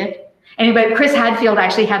right. They did. Anyway, Chris Hadfield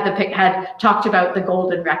actually had talked about the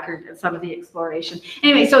golden record and some of the exploration.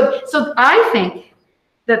 Anyway, so I think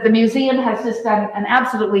that the museum has just done an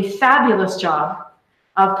absolutely fabulous job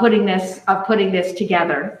of putting this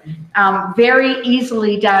together. Very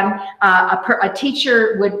easily done. A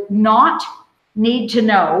teacher would not need to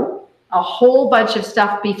know a whole bunch of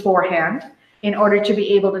stuff beforehand in order to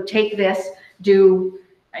be able to take this, do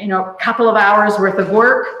a couple of hours worth of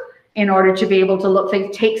work in order to be able to look, they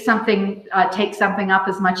take something up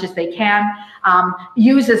as much as they can,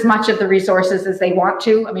 use as much of the resources as they want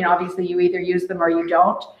to. I mean, obviously you either use them or you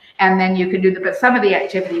don't, and then you can do them, but some of the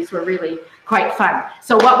activities were really quite fun.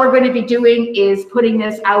 So what we're going to be doing is putting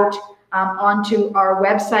this out onto our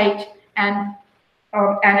website, and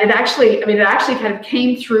it actually kind of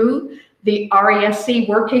came through the RASC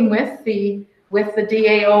working with the with the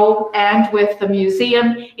DAO and with the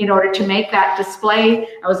museum in order to make that display.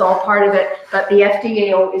 I was all part of it, but the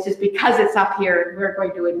FDAO is just because it's up here, we're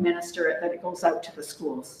going to administer it, that it goes out to the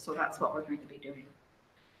schools. So that's what we're going to be doing.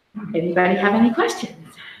 Anybody have any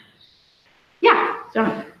questions? Yeah,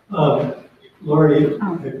 John. Lori,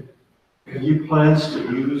 have you plans to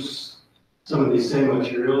use some of these same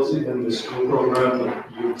materials in the school program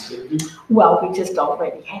that you said? Well, we just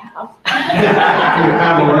already have. You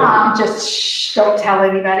have already? Just shh, don't tell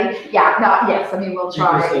anybody. Yeah, no, yes, I mean, we'll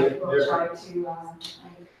try to,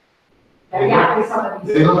 yeah, some of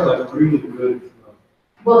these. They look like really good.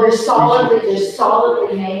 Well, they're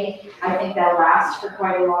solidly made. I think they'll last for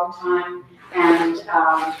quite a long time. But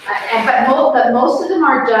most of them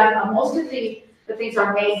are done, most of the things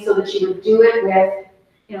are made so that you would do it with,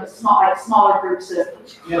 you know, smaller groups of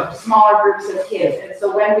kids. And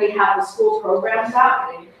so when we have the school programs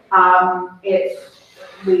up,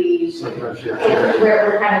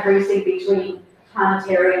 we're kind of racing between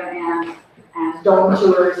planetarium and dome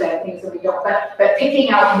tours and things that we don't, but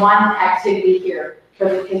picking out one activity here for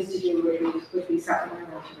the kids to do would be something we're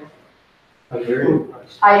going to do. I'm very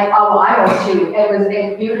impressed. I was too. It was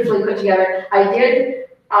beautifully put together.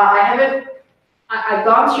 I've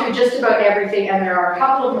gone through just about everything, and there are a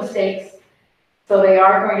couple of mistakes. So they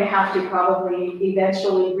are going to have to probably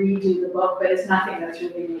eventually redo the book, but it's nothing that's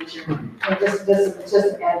really major. It's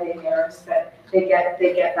just editing errors, but they get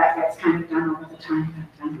that gets kind of done over the time.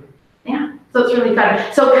 Yeah, so it's really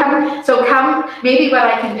fun. So come. Maybe what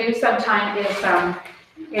I can do sometime is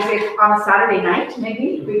if on a Saturday night,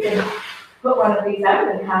 maybe we can put one of these out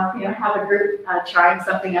and have a group trying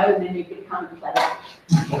something out, and then you can come and play.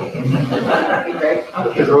 That'd be great.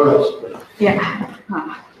 Okay. Yeah.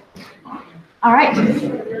 All right.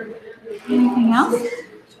 Anything else?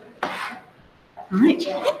 All right.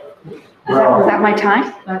 Well, Is that my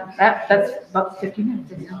time? That's about 50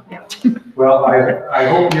 minutes. Yeah. Well, I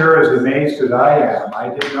hope you're as amazed as I am. I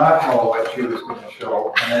did not know what she was going to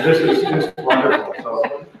show, and this is just wonderful.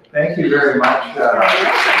 So thank you very much. Well,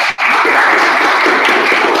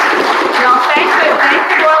 thank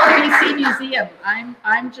the Royal BC Museum.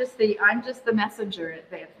 I'm just the messenger.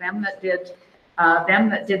 Them that did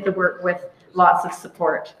the work with lots of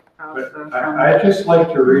support. I'd just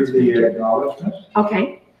like to read the acknowledgement.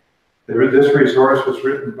 Okay. This resource was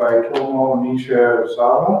written by Tomo Nisha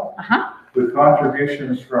Sava with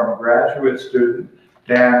contributions from graduate student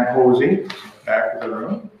Dan Hosey, back of the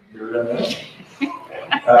room. You're in this.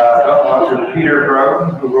 Dr. Peter Broughton,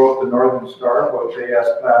 who wrote the Northern Star about J.S.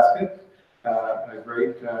 Plaskett, a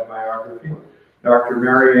great biography. Dr.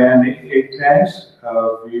 Marianne Igtanks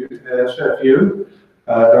of SFU,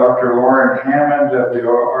 Dr. Lauren Hammond of the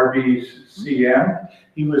RBCM.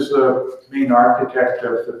 He was the main architect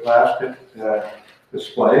of the Plaskett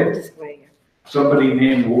display. Somebody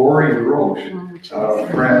named Lori Roche,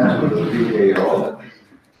 friends of the VAO.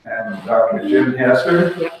 And Dr. Jim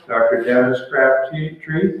Hesser, Dr. Dennis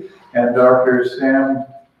Crabtree, and Dr.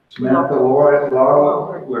 Samantha Lloyd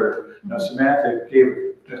Lawler. Now, Samantha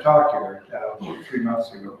gave a talk here 3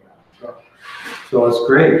 months ago. So it's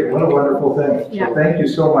great. What a wonderful thing. Yeah. So thank you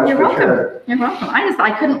so much for sharing. You're welcome.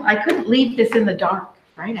 I couldn't leave this in the dark,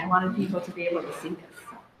 right? I wanted people to be able to see this.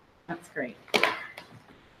 So that's great.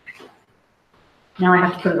 Now I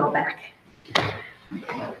have to put it all back.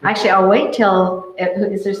 Actually, I'll wait till,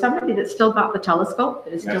 is there somebody that's still got the telescope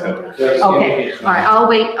that is still in? Okay, all right, I'll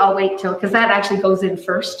wait till, because that actually goes in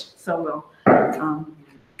first, so we'll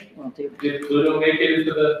do. Did Pluto make it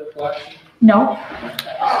into the collection? No.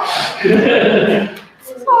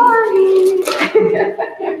 Sorry.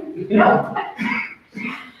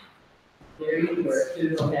 There you were,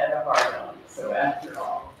 Pluto had a heart on, so after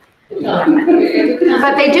all.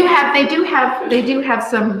 But they do have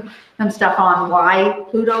some stuff on why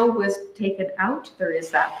Pluto was taken out. There is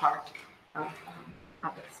that part of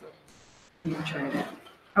it. So you can try that.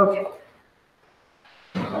 Okay.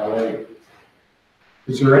 All right.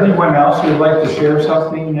 Is there anyone else who'd like to share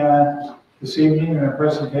something this evening in a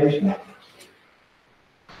presentation?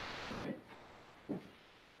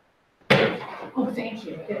 Oh, thank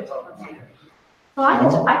you.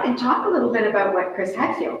 Well, I can talk a little bit about what Chris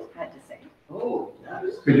Hadfield had to say. Oh,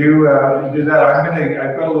 nice. Could you do that?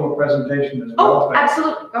 I've got a little presentation as well. Oh,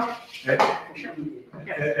 absolutely. Oh. At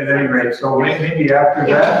any rate, so maybe after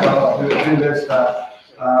that, I'll do this.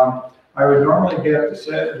 I would normally get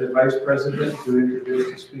the vice president to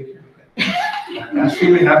introduce the speaker. I'm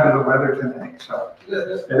feeling under the weather tonight, so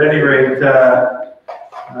at any rate,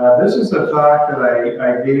 this is a talk that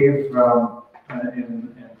I gave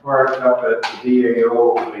in part up at the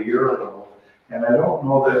DAO a year ago, and I don't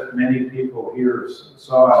know that many people here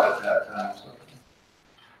saw it at that time. So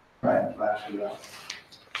Try and flash it up.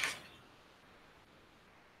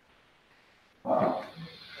 Wow.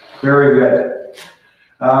 Very good.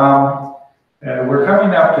 We're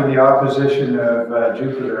coming up to the opposition of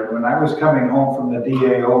Jupiter. When I was coming home from the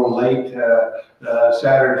DAO late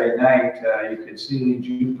Saturday night, you could see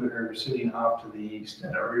Jupiter sitting off to the east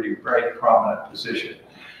in a really bright, prominent position.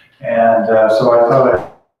 And so I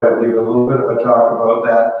thought I'd leave a little bit of a talk about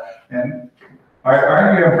that. And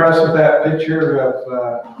aren't you impressed with that picture of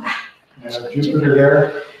Jupiter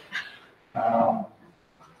there?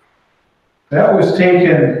 That was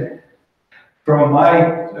taken from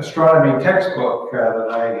my astronomy textbook that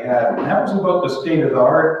I had, and that was about the state of the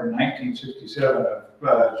art in 1967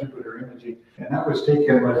 of Jupiter imaging, and that was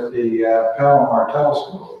taken with the Palomar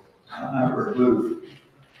telescope under a blue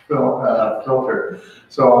filter.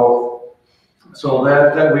 So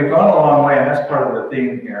that we've gone a long way, and that's part of the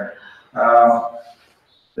theme here.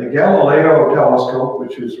 The Galileo telescope,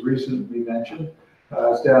 which was recently mentioned,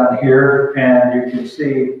 is down here, and you can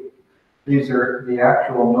see these are the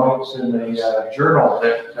actual notes in the journal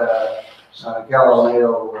that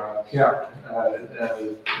Galileo kept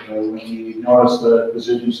when he noticed the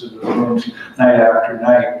positions of the moons night after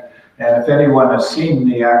night. And if anyone has seen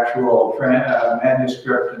the actual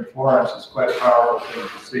manuscript in Florence, it's quite a powerful thing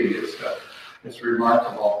to see. It's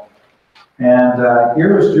remarkable. And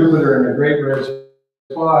here is Jupiter in a great red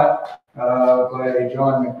spot by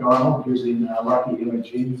John McDonald using Lucky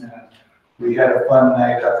Imaging. We had a fun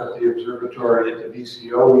night up at the observatory at the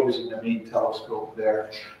VCO using the main telescope there.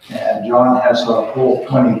 And John has a whole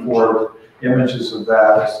 24 images of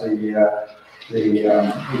that as the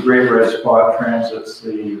great red spot transits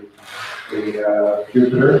the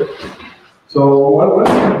Jupiter. So what we're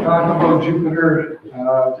going to talk about Jupiter,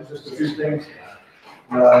 just a few things.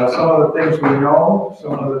 Some of the things we know,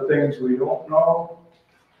 some of the things we don't know.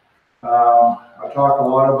 I'll talk a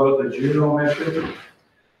lot about the Juno mission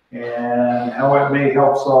and how it may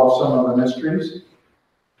help solve some of the mysteries.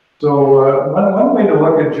 So one way to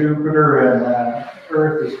look at Jupiter and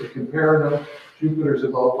Earth is to compare them. Jupiter is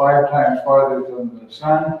about 5 times farther than the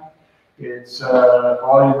Sun. Its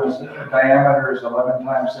diameter is 11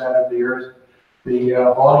 times that of the Earth. The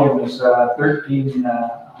volume is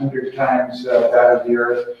 1,300 times that of the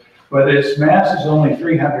Earth, but its mass is only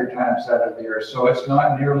 300 times that of the Earth, so it's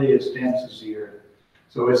not nearly as dense as the Earth.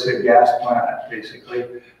 So it's a gas planet,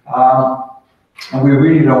 basically. And we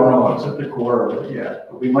really don't know what's at the core of it yet,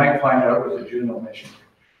 but we might find out with the Juno mission.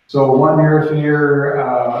 So 1 Earth year,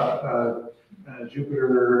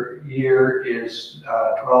 Jupiter year is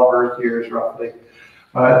 12 Earth years, roughly.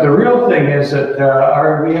 The real thing is that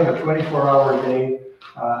we have a 24-hour day.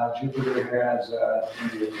 Jupiter has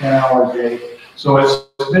maybe a 10-hour day. So it's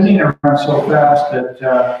spinning around so fast that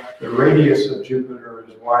the radius of Jupiter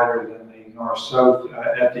is wider than the north-south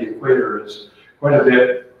at the equator is quite a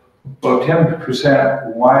bit, about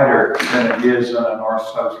 10% wider than it is on a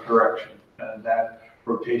north-south direction, and that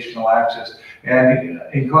rotational axis. And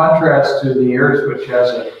in contrast to the Earth, which has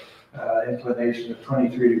an inclination of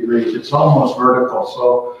 23 degrees, it's almost vertical,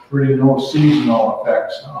 so really no seasonal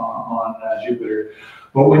effects on Jupiter.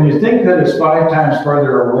 But when you think that it's 5 times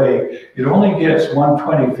further away, it only gets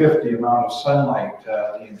 1/25 the amount of sunlight,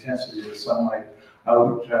 the intensity of the sunlight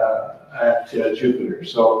out at Jupiter.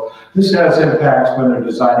 So this has impacts when they're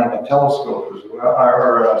designing a telescope as well,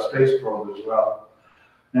 or a space probe as well.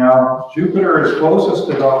 Now, Jupiter is closest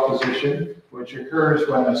to opposition, which occurs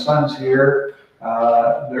when the sun's here,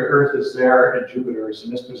 the Earth is there, and Jupiter is in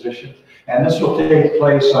this position. And this will take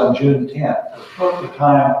place on June 10th, about the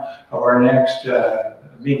time of our next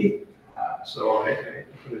meeting. So I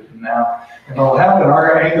put it in now. And it'll have an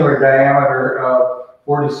angular diameter of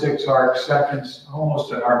 46 arc seconds,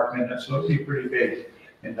 almost an arc minute, so it'll be pretty big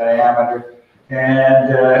in diameter.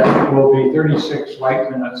 And it will be 36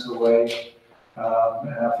 light minutes away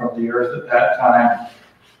from the Earth at that time.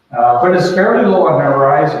 But it's fairly low on the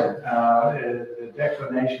horizon. The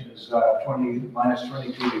declination is minus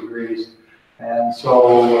 22 degrees. And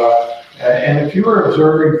so, and if you were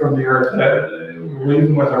observing from the Earth,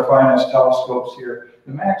 even with our finest telescopes here,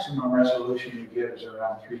 the maximum resolution you get is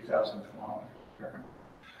around 3,000 kilometers.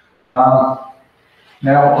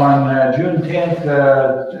 Now on June 10th,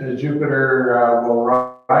 Jupiter will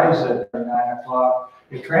rise at 9 o'clock.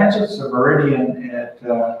 It transits the meridian at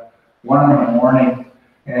 1 in the morning,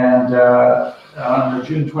 and on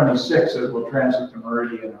June 26th, it will transit the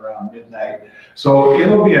meridian around midnight. So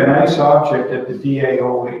it'll be a nice object at the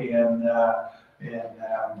DAO in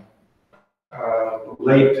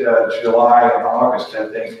late July and August, I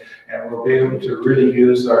think, and we'll be able to really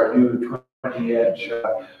use our new 20-inch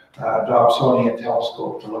Dobsonian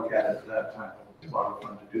telescope to look at it at that time. It was a lot of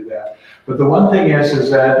fun to do that. But the one thing is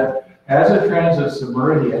that as it transits the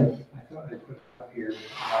meridian, I thought I put it up here,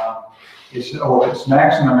 its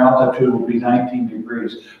maximum altitude will be 19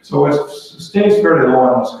 degrees. So it stays fairly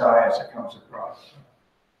low in the sky as it comes across.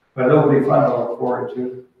 But it'll be fun to look forward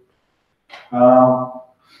to.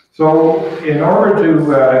 So in order to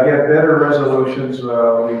get better resolutions,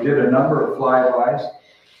 we did a number of flybys.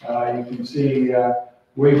 You can see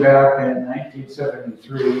way back in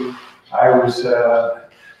 1973, I was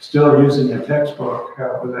still using the textbook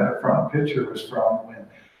where that front picture was from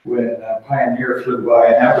when Pioneer flew by,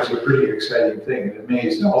 and that was a pretty exciting thing. It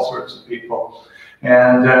amazed all sorts of people.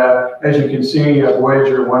 And as you can see,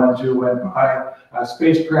 Voyager 1 and 2 went by. A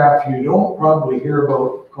spacecraft you don't probably hear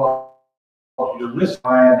about called Ulysses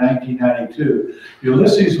by in 1992.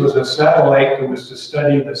 Ulysses was a satellite that was to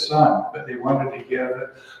study the sun, but they wanted to get it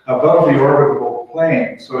above the orbital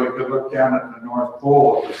plane so you could look down at the North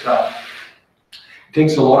Pole of the sun. It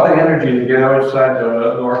takes a lot of energy to get outside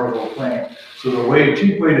the orbital plane. So the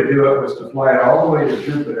cheap way to do it was to fly it all the way to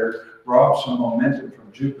Jupiter, rob some momentum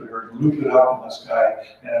from Jupiter, and loop it up in the sky,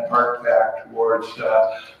 and arc back towards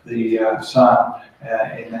the sun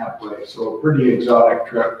in that way. So a pretty exotic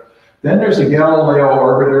trip. Then there's a Galileo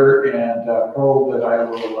orbiter and probe that I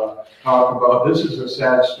will talk about. This is a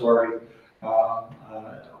sad story.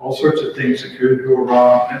 All sorts of things that could go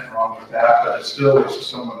wrong with that, but it still was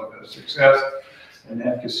somewhat of a success. And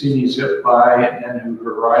then Cassini zipped by, and then New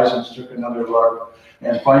Horizons took another look.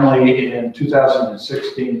 And finally, in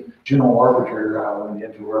 2016, Juno Orbiter went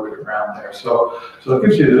into orbit around there. So it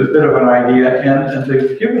gives you a bit of an idea. And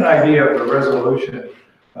to give an idea of the resolution,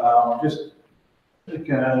 just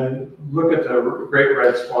look at the Great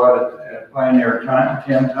Red Spot at Pioneer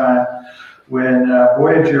 10 time. When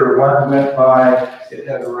Voyager 1 went by, it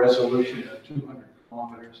had a resolution of 200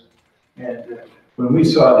 kilometers. And when we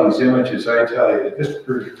saw these images, I tell you, this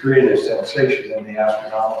created a sensation in the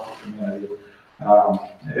astronomical community.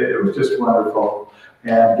 It was just wonderful.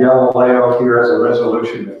 And Galileo here has a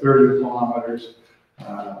resolution of 30 kilometers.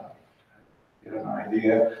 Get an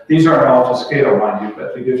idea. These aren't all to scale, mind you,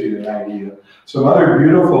 but it gives you an idea. Some other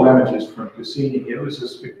beautiful images from Cassini. It was a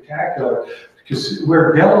spectacular,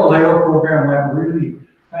 where Galileo program went really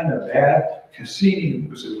kind of bad, Cassini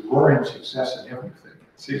was a roaring success in everything.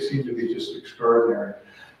 It seemed to be just extraordinary.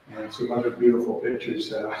 And some other beautiful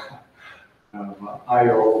pictures of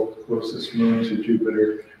Io, closest moon to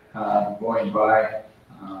Jupiter, going by.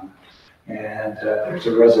 And there's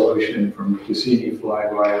a resolution from the Cassini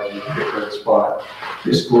flyby of the Great Red Spot.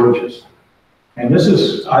 It's gorgeous. And this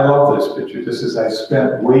is, I love this picture. This is, I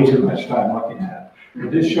spent way too much time looking at it.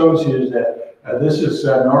 And this shows you that this is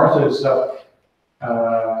north is up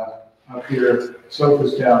here, south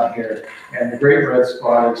is down here, and the Great Red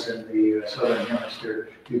Spot is in the southern hemisphere.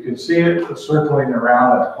 You can see it circling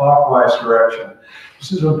around in a clockwise direction.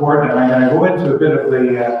 This is important, and I'm going to go into a bit of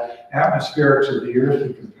the atmospherics of the Earth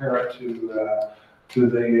and compare it to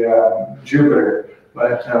the Jupiter.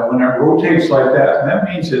 But when it rotates like that, that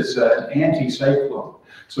means it's an anticyclone.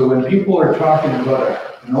 So when people are talking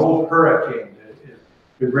about an old hurricane,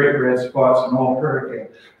 the Great Red Spot's an old hurricane,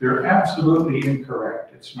 they're absolutely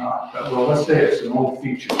incorrect. It's not. But, well, let's say it's an old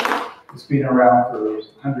feature. It's been around for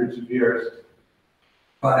hundreds of years.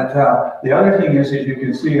 But the other thing is that you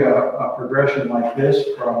can see a progression like this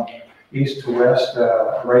from east to west,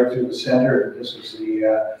 right through the center. This is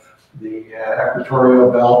the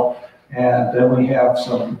equatorial belt. And then we have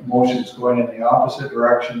some motions going in the opposite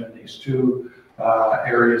direction in these two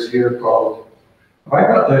areas here called, if I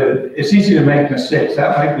got it's easy to make mistakes.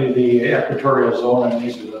 That might be the equatorial zone and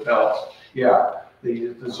these are the belts. Yeah,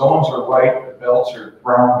 the zones are white, the belts are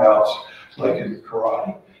brown belts, like in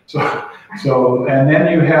karate. So, and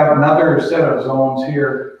then you have another set of zones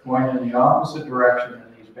here going in the opposite direction in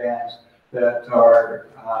these bands that are,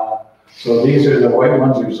 so these are the white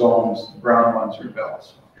ones are zones, the brown ones are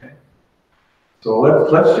belts. Okay. So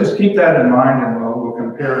let's just keep that in mind, and we'll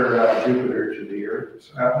compare Jupiter to the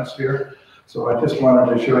Earth's atmosphere. So I just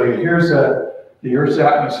wanted to show you, here's the Earth's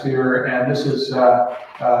atmosphere, and this is a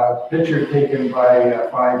picture taken by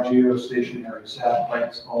 5 geostationary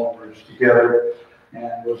satellites all merged together. And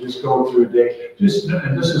we'll just go through a day.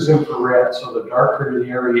 And this is infrared, so the darker the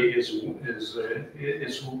area is the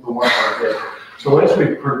warmer it is. So as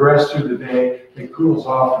we progress through the day, it cools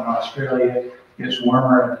off in Australia, gets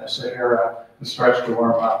warmer in the Sahara, it starts to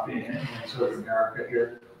warm up in South America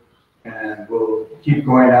here. And we'll keep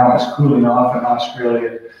going now. It's cooling off in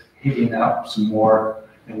Australia, heating up some more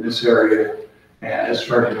in this area, and it's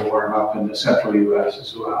starting to warm up in the central US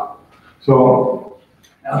as well. So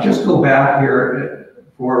I'll just go back here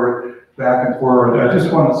forward, back and forward. I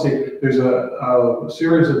just want to see, there's a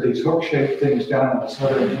series of these hook-shaped things down in the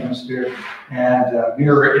southern hemisphere and a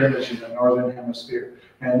mirror image in the northern hemisphere.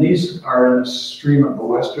 And these are in the stream of the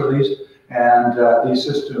westerlies, and these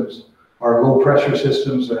systems are low-pressure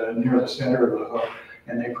systems near the center of the hook,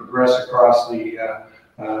 and they progress across the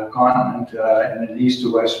continent in an east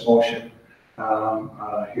to west motion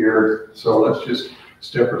here. So let's just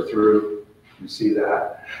step her through and see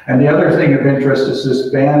that. And the other thing of interest is this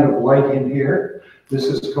band of white in here. This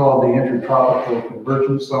is called the intertropical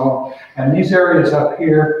convergence zone. And these areas up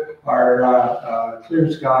here are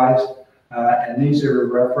clear skies, and these are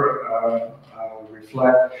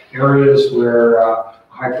reflect areas where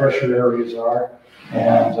high pressure areas are.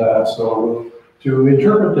 And so to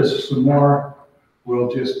interpret this some more,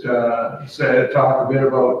 we'll just talk a bit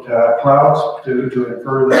about clouds to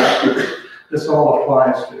infer that. This all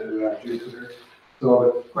applies to Jupiter. So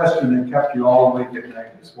the question that kept you all awake at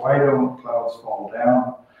night is, why don't clouds fall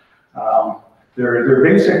down? They're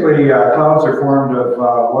basically, clouds are formed of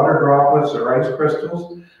water droplets or ice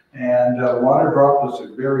crystals, and water droplets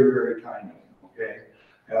are very, very tiny, okay?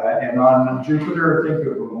 And on Jupiter, think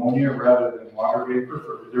of ammonia rather than water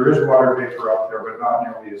vapor. There is water vapor up there, but not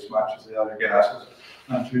nearly as much as the other gases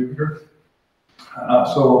on Jupiter.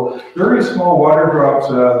 So very small water drops,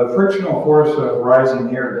 the frictional force of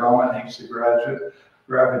rising air dominates the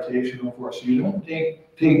gravitational force. You don't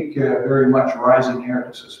take very much rising air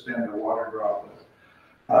to suspend a water droplet.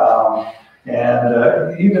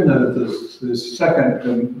 Even the second,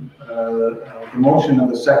 the motion of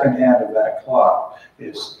the second hand of that clock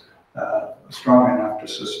is strong enough to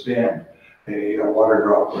suspend a water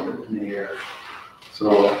droplet in the air.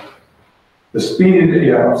 So the speed,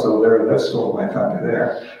 so there, that's stole my thunder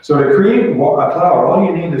there. So to create a cloud, all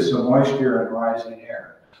you need is some moisture and rising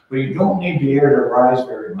air. But you don't need the air to rise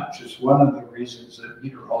very much. It's one of the reasons that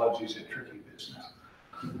meteorology is a tricky business.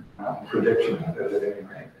 Prediction of it at any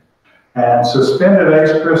rate. And suspended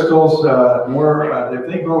ice crystals, if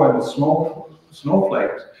they go into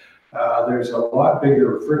snowflakes, there's a lot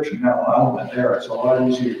bigger frictional element there. It's a lot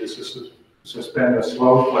easier to suspend a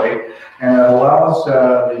snowflake, and it allows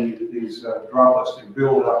these droplets to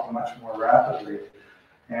build up much more rapidly.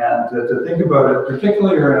 And to think about it,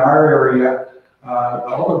 particularly in our area,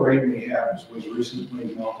 all the rain we have was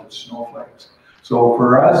recently melted snowflakes. So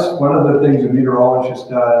for us, one of the things a meteorologist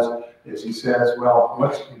does is he says, well,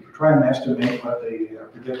 try and estimate what they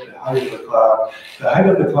predict the height of the cloud. If the height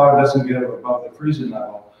of the cloud doesn't get above the freezing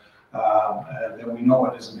level, then we know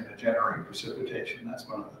it isn't going to generate precipitation. That's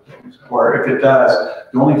one of the things. Or if it does,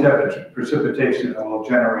 the only type of precipitation that will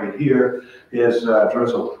generate here is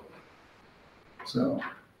drizzle. So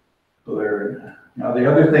there. Now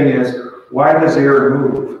the other thing is, why does air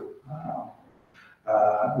move?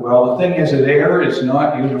 Well, the thing is that air is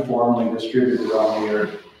not uniformly distributed around the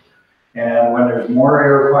Earth. And when there's more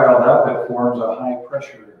air piled up, it forms a high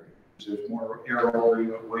pressure area. There's more air over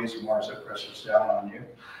you, it weighs more as it presses down on you.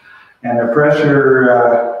 And the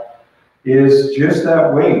pressure is just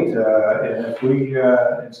that weight. And if we,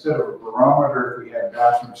 instead of a barometer, if we had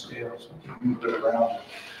bathroom scales, we can move it around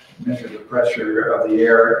and measure the pressure of the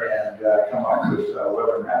air and come up with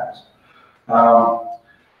weather maps.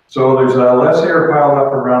 So there's less air piled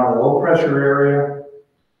up around the low pressure area,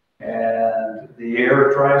 and the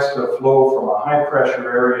air tries to flow from a high pressure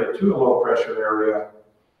area to a low pressure area.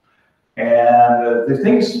 And the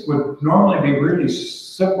things would normally be really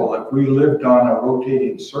simple if we lived on a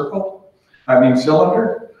rotating cylinder,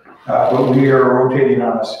 but we are rotating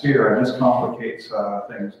on a sphere, and this complicates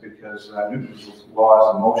things because Newton's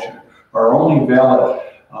laws of motion are only valid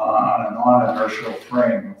on a non-inertial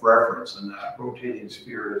frame of reference, and that rotating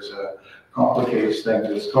sphere complicates things.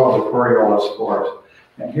 It's called the Coriolis force.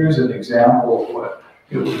 And here's an example of what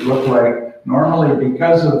it would look like. Normally,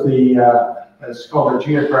 because of the, it's called the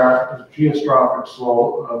geostrophic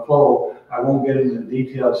flow, I won't get into the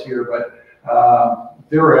details here, but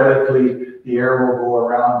theoretically, the air will go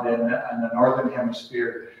around in the northern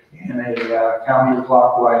hemisphere in a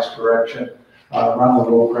counterclockwise direction around the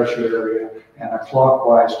low pressure area, and a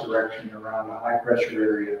clockwise direction around a high pressure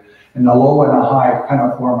area. And the low and the high kind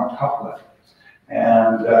of form a couplet.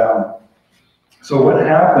 And so what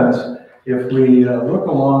happens if we look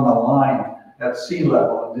along the line at sea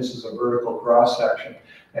level, and this is a vertical cross section,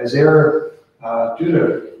 as air, due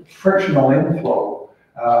to frictional inflow,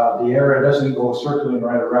 the air doesn't go circling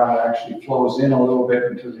right around, it actually flows in a little bit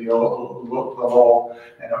into the low,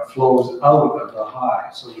 and it flows out of the high.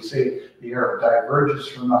 So we say the air diverges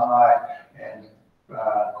from the high and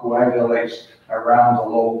coagulates around the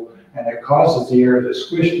low, and it causes the air to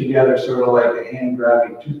squish together, sort of like a hand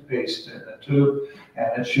grabbing toothpaste in a tube,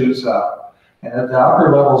 and it shoots up. And at the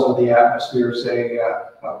upper levels of the atmosphere, say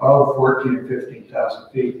above 14 or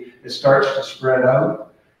 15,000 feet, it starts to spread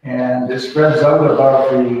out, and it spreads out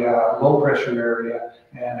above the low pressure area,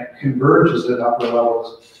 and it converges at upper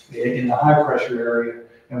levels in the high pressure area.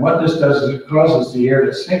 And what this does is it causes the air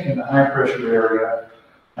to sink in the high pressure area,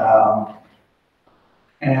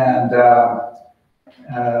 and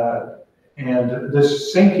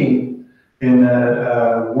this sinking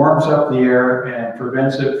warms up the air and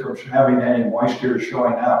prevents it from having any moisture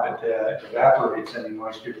showing up. It evaporates any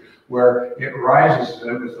moisture, where it rises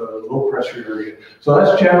with a low pressure area. So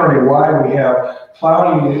that's generally why we have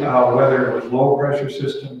cloudy weather with low pressure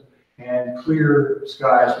system and clear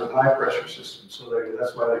skies with high pressure systems. So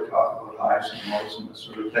that's why they talk about highs and lows and this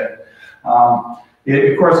sort of thing.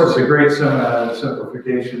 Of course, it's a great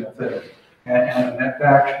simplification of things. And in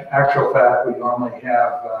fact, actual fact, we normally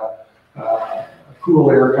have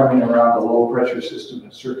cool air coming around the low pressure system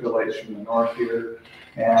that circulates from the north here.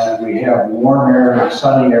 And we have warm air in the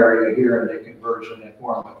sunny area here, and they converge and they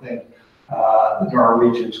form a thing. The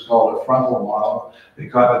Norwegians call it a frontal model. They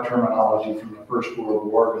got the terminology from the First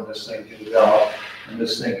World War when this thing developed. And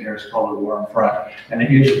this thing here is called a warm front. And it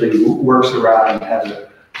usually works around and has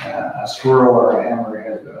a swirl or a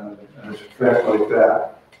hammerhead effect like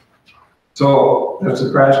that. So that's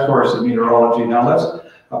a crash course in meteorology. Now let's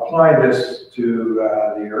apply this to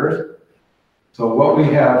the Earth. So what we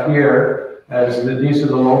have here is these are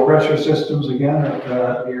the low pressure systems again that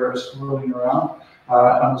the air is swirling around.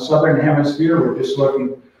 On the southern hemisphere, we're just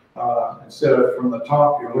looking, instead of from the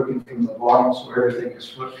top, you're looking from the bottom, so everything is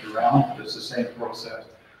flipped around. It's the same process.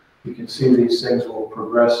 You can see these things will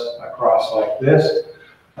progress across like this.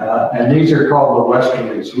 And these are called the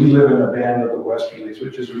westerlies. We live in a band of the westerlies,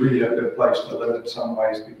 which is really a good place to live in some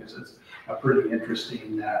ways because it's a pretty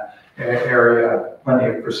interesting area, plenty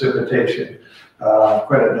of precipitation,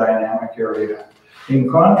 quite a dynamic area. In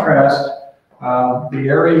contrast, the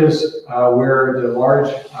areas where the large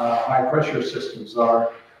high pressure systems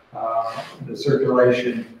are, the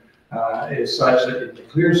circulation is such that in the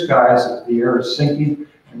clear skies, the air is sinking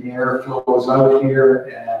and the air flows out here,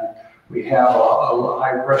 and we have a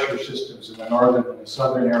high pressure systems in the northern and the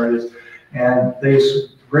southern areas, and they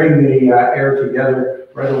bring the air together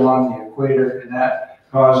right along the equator, and that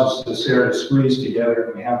causes this air to squeeze together,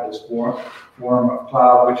 and we have this form of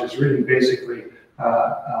cloud, which is really basically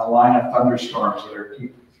a line of thunderstorms that are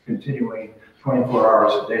continuing 24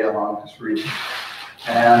 hours a day along this region.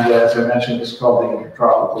 And as I mentioned, it's called the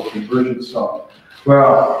intertropical convergence zone.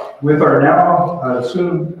 Well, with our now our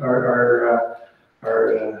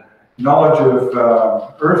knowledge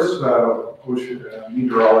of Earth's ocean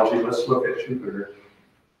meteorology, let's look at Jupiter.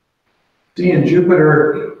 See, in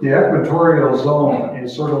Jupiter, the equatorial zone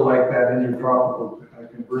is sort of like that intertropical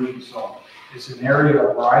convergence zone. It's an area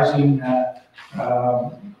of rising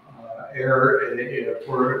air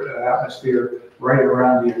for atmosphere right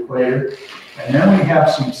around the equator. And then we have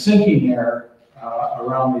some sinking air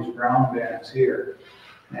around these ground bands here.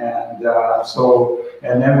 And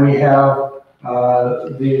and then we have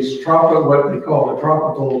these what they call the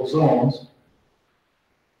tropical zones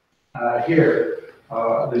here.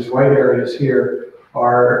 These white areas here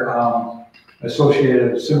are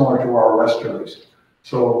associated similar to our westerlies.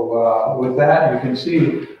 So with that, you can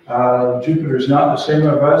see Jupiter is not the same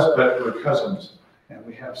of us, but we're cousins, and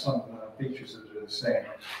we have some features that are the same.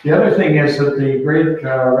 The other thing is that the great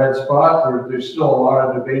red spot, there's still a lot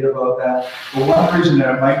of debate about that. But one reason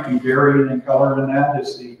that it might be varying in color in that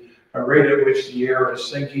is the rate at which the air is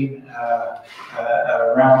sinking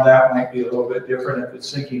around that might be a little bit different. If it's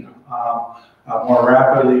sinking more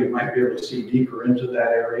rapidly, you might be able to see deeper into that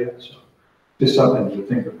area. So just something to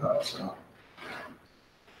think about. So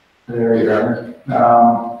there you are.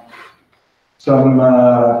 Some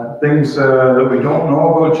things that we don't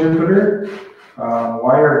know about Jupiter.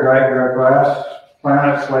 Why are glass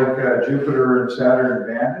planets like Jupiter and Saturn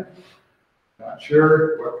banded? Not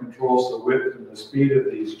sure. What controls the width and the speed of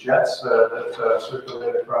these jets that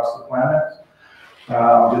circulate across the planet?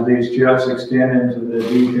 Do these jets extend into the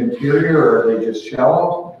deep interior, or are they just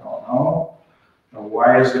shallow? I don't know.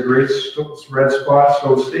 Why is the great red spot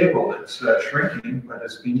so stable? It's shrinking, but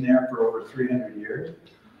it's been there for over 300 years.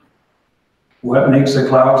 What makes the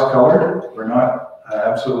clouds colored? We're not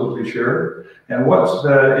absolutely sure. And what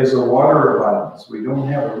is the water abundance? We don't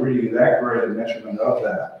have really that great a measurement of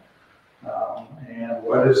that. And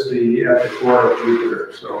what is at the core of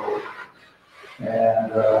Jupiter? So,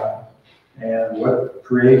 and what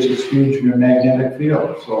creates this huge magnetic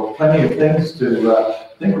field. So plenty of things to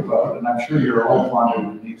think about, and I'm sure you're all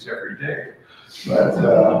pondering these every day. But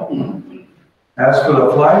as for the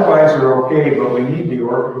flybys are okay, but we need the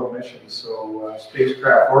orbital missions. So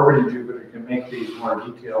spacecraft orbiting Jupiter can make these more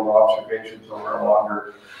detailed observations over a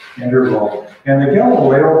longer interval. And the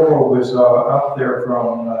Galileo probe was up there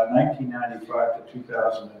from 1995 to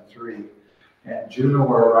 2003. And Juno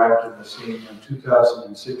arrived in the scene in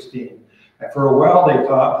 2016. And for a while, they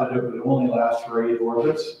thought that it would only last for 8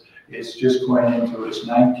 orbits. It's just going into its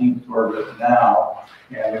 19th orbit now,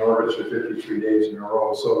 and the orbits are 53 days in a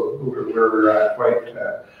row. So we're quite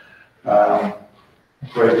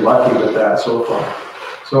lucky with that so far.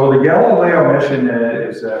 So the Galileo mission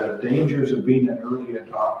is dangers of being an early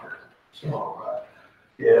adopter. So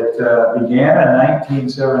it began in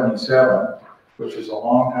 1977, which is a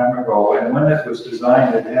long time ago. And when it was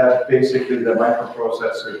designed, it had basically the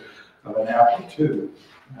microprocessor of an Apple II,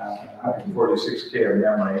 146K of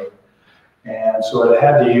memory. And so it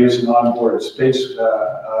had to use an onboard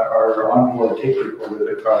or onboard tape recorder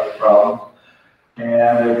that caused problems.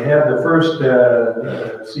 And it had the first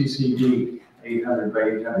CCD, 800 by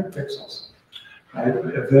 800 pixels.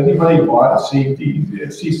 If anybody bought a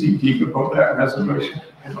CCD about that resolution,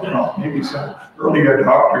 I don't know, maybe some early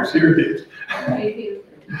adopters here did.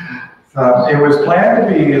 It was planned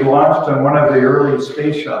to be launched on one of the early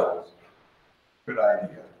space shuttles. Good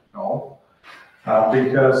idea, no?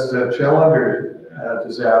 Because the Challenger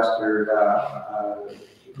disaster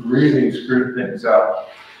really screwed things up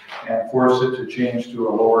and forced it to change to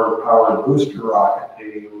a lower powered booster rocket.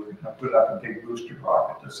 They were going to put up a big booster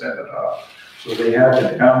rocket to send it off. So they had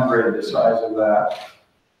to downgrade the size of that.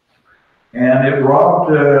 And it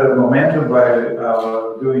robbed momentum by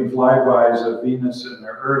doing flybys of Venus and the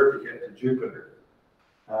Earth to get to Jupiter.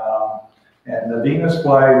 And the Venus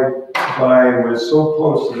flyby was so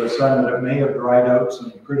close to the sun that it may have dried out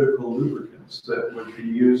some critical lubricants that would be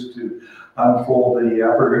used to unfold the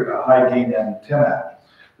upper high gain antenna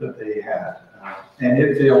that they had. And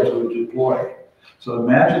it failed to deploy. So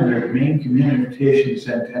imagine their main communications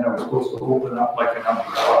antenna was supposed to open up like an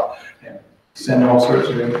umbrella and send all sorts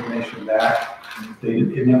of information back.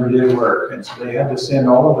 It never did work. And so they had to send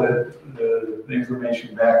all of the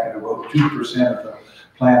information back at about 2% of the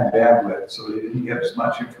planned bandwidth. So they didn't get as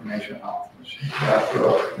much information off the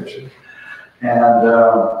mission. And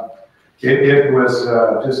it was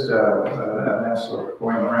just a mess sort of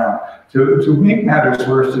going around. To make matters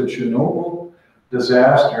worse, the Chernobyl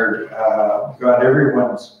disaster got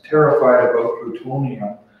everyone terrified about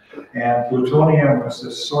plutonium. And plutonium was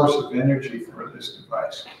the source of energy for this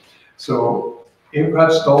device. So it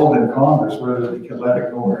got stalled in Congress whether they could let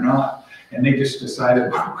it go or not. And they just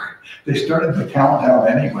decided, they started the countdown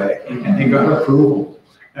anyway, and they got approval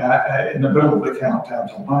in the middle of the countdown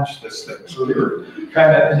to launch this thing. So they were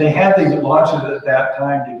and they had to launch it at that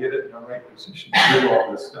time to get it in the right position to do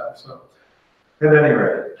all this stuff. So at any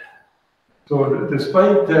rate, so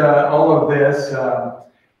despite all of this,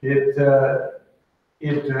 it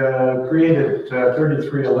created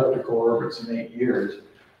 33 elliptical orbits in 8 years.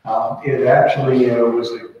 It actually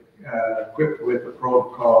was equipped with a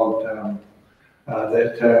probe called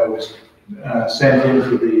that was sent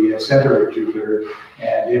into the center of Jupiter,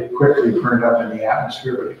 and it quickly burned up in the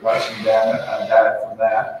atmosphere, but it got some data from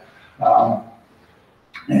that.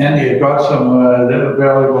 And it got some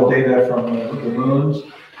valuable data from the moons,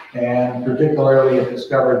 and particularly it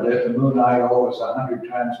discovered that the moon Io was 100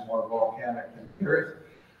 times more volcanic than the Earth.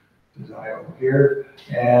 This is Io here.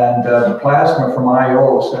 And the plasma from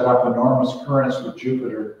Io set up enormous currents with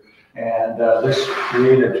Jupiter, and this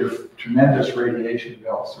created tremendous radiation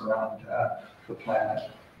belts around the planet.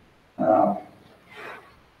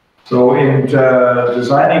 So in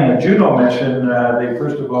designing the Juno mission, they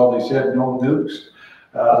first of all, they said no nukes.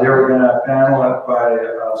 They were going to panel it by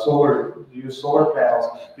use solar panels.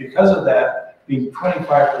 Because of that, being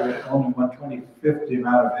 25%, only 1/25th the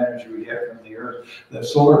amount of energy we get from the Earth, the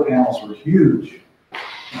solar panels were huge.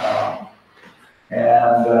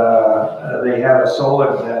 And they had a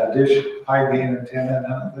solid dish high gain antenna,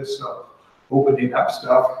 none of this opening up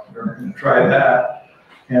stuff. We're going to try that.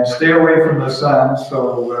 And stay away from the sun.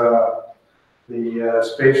 So the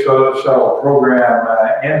space shuttle program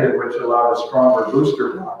ended, which allowed a stronger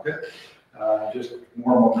booster rocket, just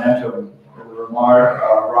more momentum,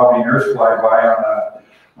 robbing Earth flyby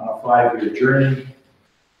on a 5-year journey.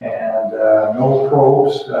 And no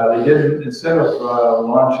probes. They didn't, instead of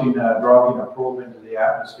dropping a probe into the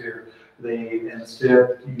atmosphere, they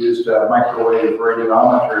instead used a microwave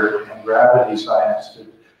radiometer and gravity science to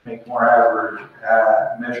make more average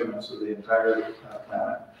measurements of the entire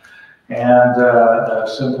planet. and a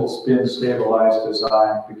simple spin stabilized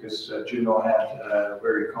design, because Juno had a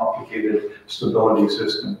very complicated stability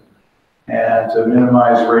system. And to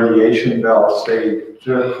minimize radiation belts, they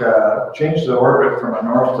changed the orbit from a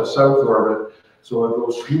north to south orbit, so it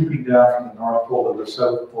goes swooping down from the North Pole to the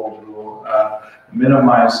South Pole to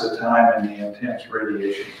minimize the time and the intense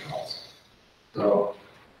radiation belts. So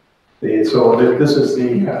this is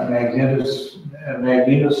the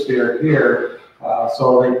magnetosphere here.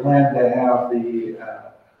 So they plan to have the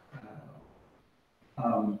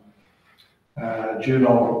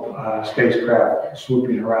Juno spacecraft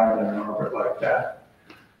swooping around in an orbit like that.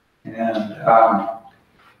 And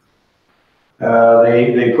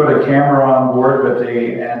they put a camera on board, but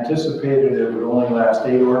they anticipated it would only last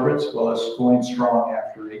 8 orbits. Well, it's going strong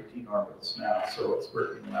after 18 orbits now, so it's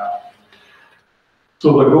working well.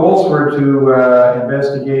 So the goals were to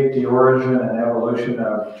investigate the origin and evolution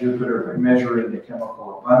of Jupiter by measuring the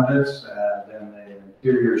chemical abundance, then the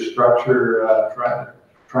interior structure,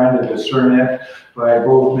 trying to discern it by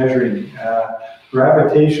both measuring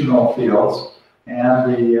gravitational fields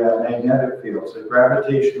and the magnetic fields. The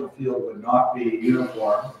gravitational field would not be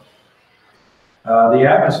uniform. The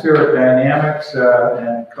atmospheric dynamics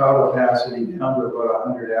and cloud opacity down to about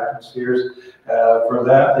 100 atmospheres. For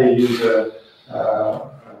that, they use a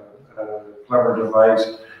clever device,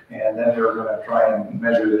 and then they're going to try and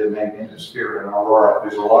measure the magnetosphere and aurora.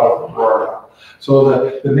 There's a lot of aurora.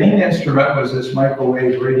 So the main instrument was this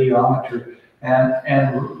microwave radiometer,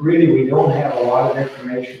 and really we don't have a lot of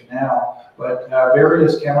information now, but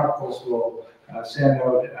various chemicals will send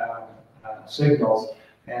out signals,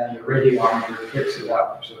 and the radiometer picks it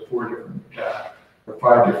up. So 4 different or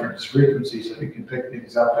 5 different frequencies that we can pick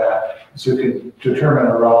things up at, so we can determine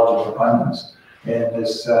a relative abundance. In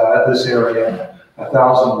this area,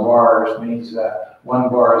 1,000 bars means that 1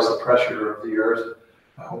 bar is the pressure of the Earth,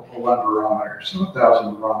 1 barometer, so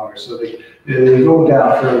 1,000 barometers. So they go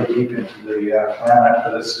down fairly deep into the planet,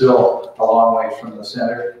 but it's still a long way from the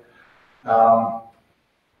center.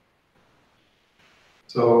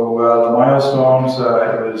 So the milestones,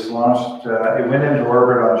 it was launched, it went into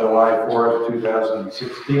orbit on July 4th,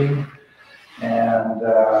 2016, and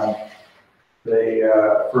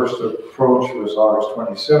the first approach was August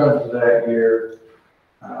 27th of that year.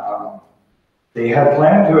 They had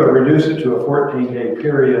planned to reduce it to a 14-day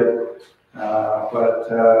period, but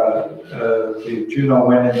the Juno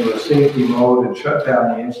went into a safety mode and shut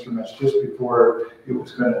down the instruments just before it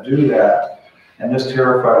was going to do that, and this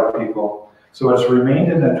terrified people. So it's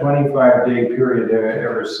remained in a 25-day period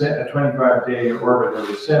ever since, a 25-day orbit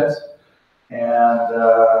ever since, and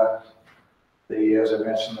as I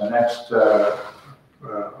mentioned, the next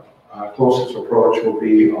closest approach will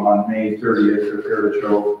be on May 30th for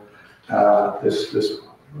Parajo.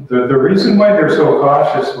 The reason why they're so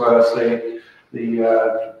cautious was the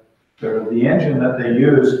engine that they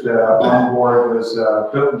used on board was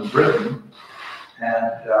built in Britain,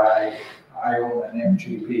 and I own an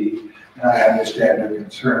MGB, and I understand their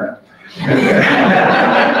concern.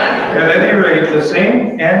 At any rate, the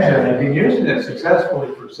same engine, they've been using it successfully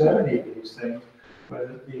for 70 of these things,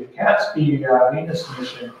 but the CATSB Venus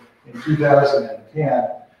mission in 2010,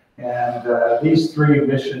 and these 3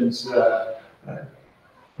 missions,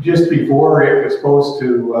 just before it was supposed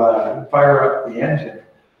to fire up the engine,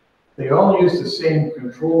 they all used the same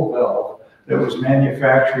control valve that was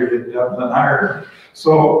manufactured in Dublin, Ireland.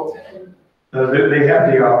 So they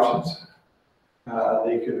had the options.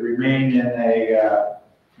 They could remain in a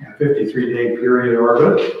 53-day period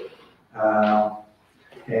orbit,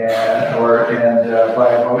 and by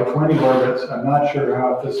about 20 orbits, I'm not sure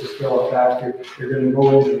how this is still a factor, they're going to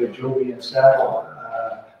go into the Jovian shadow,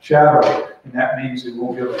 and that means we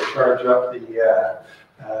won't be able to charge up the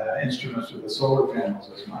instruments with the solar panels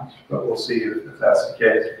as much, but we'll see if that's the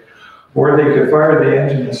case. Or they could fire the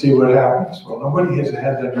engine and see what happens. Well, nobody has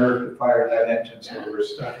had the nerve to fire that engine, so we're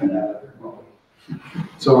stuck in that other mode.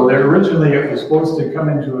 So originally it was supposed to come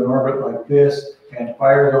into an orbit like this and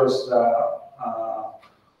fire those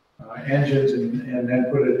engines and then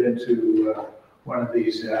put it into one of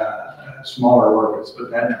these smaller orbits, but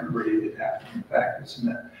that never really did happen. In fact, it's in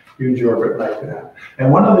a huge orbit like that.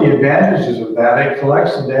 And one of the advantages of that, it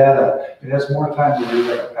collects the data. It has more time to do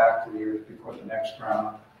that back to the Earth before the next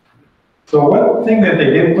round. So one thing that they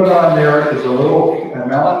did put on there is a little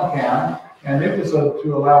melon cam, and it was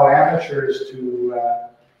to allow amateurs to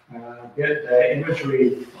get the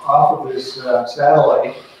imagery off of this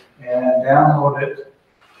satellite and download it,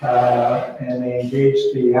 and they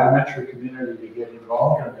engaged the amateur community to get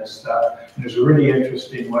involved in this stuff. And there's a really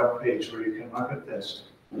interesting webpage where you can look at this.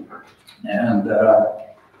 And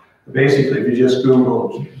Basically, if you just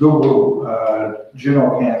Google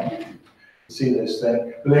Juno Cam, you can see this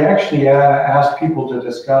thing. But they actually ask people to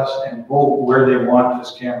discuss and vote where they want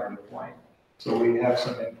this camera to point. So we have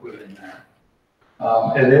some input in there.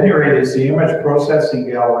 At any rate, it's the image processing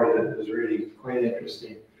gallery that is really quite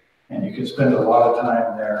interesting. And you can spend a lot of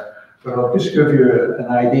time there. But I'll just give you an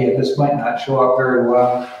idea. This might not show up very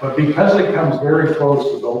well, but because it comes very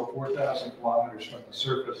close, about 4,000 kilometers from the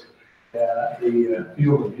surface, the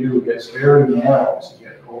field of view gets very narrow as you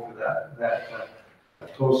get over that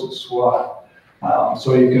closest swath.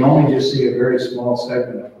 So you can only just see a very small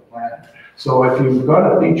segment of the planet. So if you've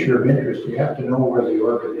got a feature of interest, you have to know where the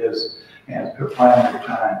orbit is and plan your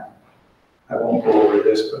time. I won't go over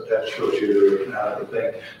this, but that shows you the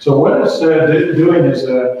thing. So what it's doing is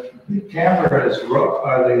the camera is,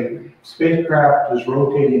 the spacecraft is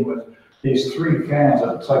rotating with these 3 fans.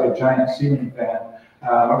 It's like a giant ceiling fan,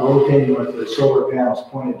 rotating with the solar panels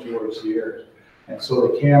pointed towards the Earth. And so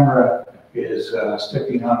the camera is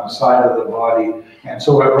sticking on the side of the body, and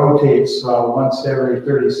so it rotates once every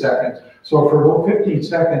 30 seconds. So for about 15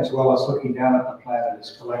 seconds while it's looking down at the planet,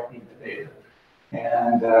 it's collecting the data.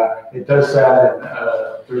 And it does that in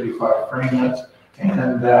 35 framelets.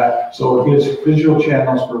 And so it gives visual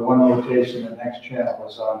channels for one rotation, the next channel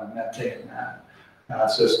is on the methane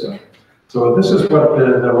system. So this is what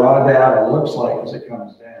the raw data looks like as it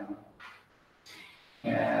comes down.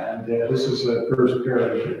 And this is the first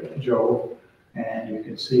period of Jove. And you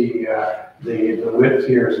can see the width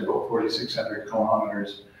here is about 4,600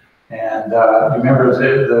 kilometers. And remember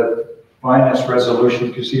the finest resolution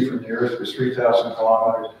you can see from the Earth was 3,000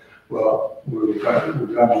 kilometers. Well, we've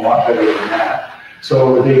done a lot better than that.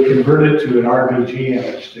 So they converted to an RBG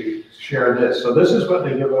image to share this. So this is what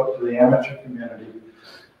they give out to the amateur community,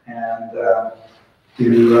 and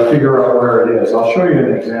to figure out where it is. I'll show you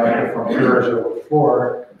an example from Periscope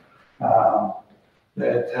 4.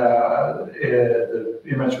 The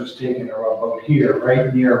image was taken about here,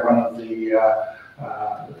 right near one of the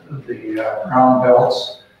brown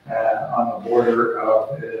belts on the border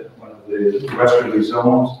of one of the westerly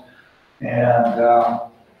zones. And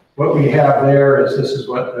what we have there is this is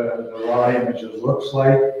what the raw images looks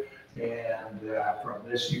like. And from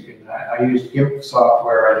this you can, I used GIMP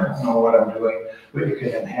software, I don't know what I'm doing, but you can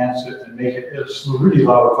enhance it and make it, it's really a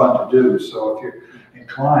lot of fun to do. So if you're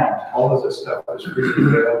inclined, all of this stuff is pretty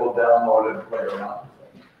available, download and play around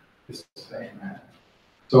with it. It's the same, man.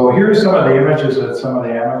 So here's some of the images that some of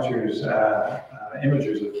the amateurs,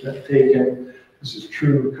 imagers have taken. This is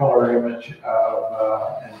true color image of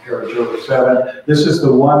Jove 7. This is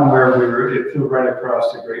the one where it flew right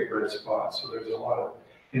across the Great Red Spot, so there's a lot of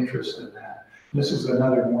interest in that. This is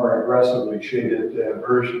another more aggressively shaded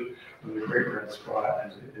version of the Great Red Spot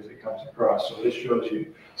as it comes across. So this shows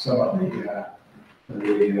you some of the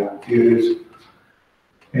views.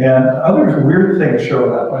 And other weird things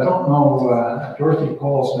showed up. I don't know, Dorothy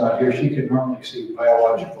Paul's not here. She can normally see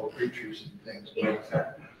biological creatures and things,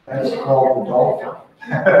 but that's called the dolphin.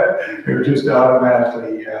 It just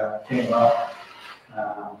automatically came up.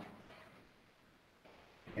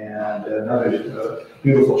 And another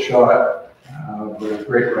beautiful shot of the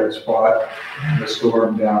Great Red Spot and the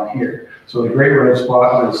storm down here. So the Great Red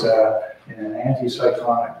Spot was in an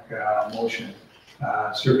anticyclonic motion,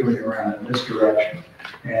 circling around in this direction.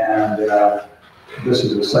 And this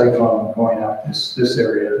is a cyclone going up this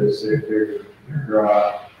area.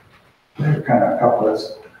 They're kind of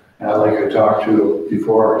couplets, like I talked to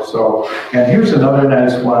before. So, and here's another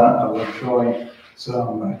nice one of them showing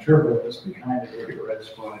some turbulence behind the Great Red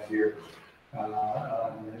Spot here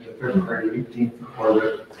on the February 18th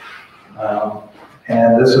orbit.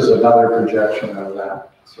 And this is another projection of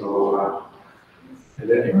that. So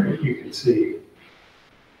at any rate, you can see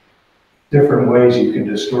different ways you can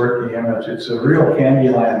distort the image. It's a real candy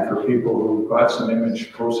land for people who've got some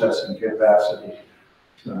image processing capacity.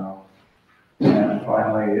 So, and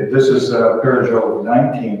finally, this is Periscope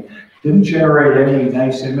 19. Didn't generate any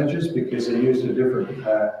nice images because they used a different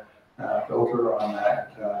filter on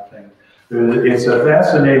that thing. It's a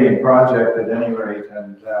fascinating project at any rate,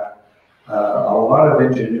 and a lot of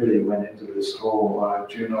ingenuity went into this whole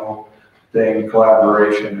Juno thing,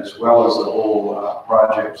 collaboration, as well as the whole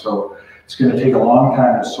project. So it's going to take a long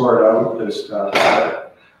time to sort out this stuff.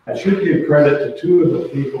 I should give credit to two of the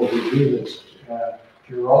people who do this.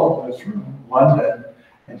 Gerald was from London,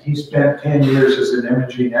 and he spent 10 years as an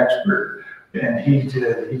imaging expert, and he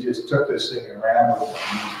just took this thing and ran with it,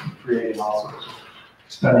 and creating all sorts of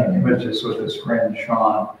stunning images with his friend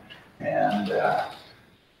Sean. And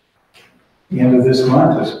the end of this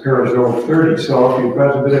month is Periscope 30, so if you've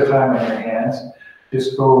got a bit of time on your hands,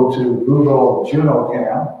 just go to Google Juno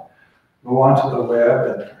Cam, go onto the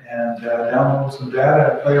web and download some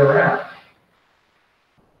data and play around.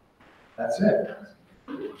 That's it.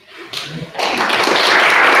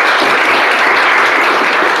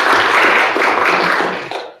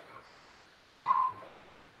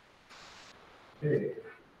 Okay.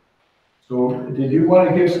 So did you want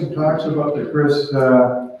to give some talks about the Chris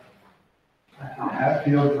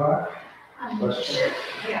Hatfield talk? Question?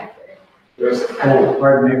 Yeah. Oh,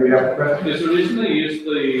 pardon me, we have a question? Is the reason they use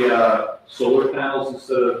the solar panels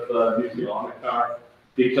instead of nucleonic power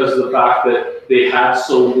because of the fact that they had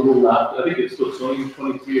so little left? I think it's still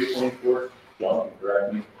 23 or 24. John can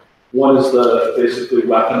correct me. One is the basically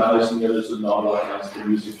weaponized, and the other is the non-weaponized. They're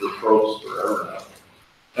using for probes forever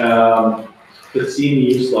now. It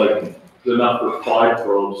seems like enough for 5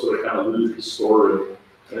 probes, so they kind of lose the story.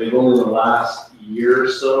 And they've only in the last year or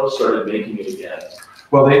so started making it again.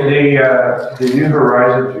 Well, the New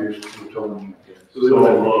Horizons who told me. So they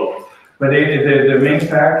don't low. But the main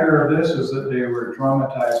factor of this is that they were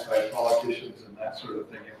traumatized by politicians and that sort of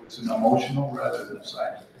thing. It was an emotional rather than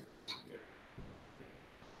scientific.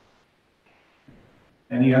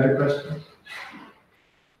 Any other questions?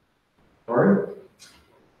 Lori?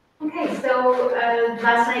 Okay, so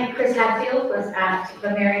last night Chris Hadfield was at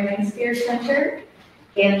the Mary Winspear Center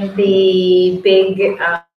in the big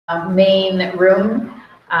main room.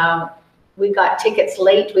 We got tickets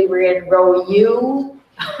late. We were in row U,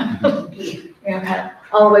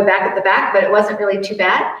 all the way back at the back, but it wasn't really too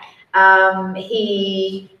bad.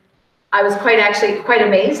 I was quite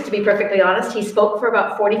amazed, to be perfectly honest. He spoke for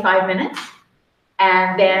about 45 minutes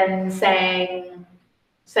and then sang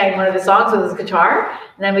one of the songs with his guitar,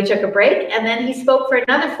 and then we took a break, and then he spoke for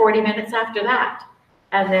another 40 minutes after that.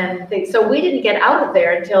 And then, so we didn't get out of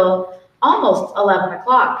there until almost 11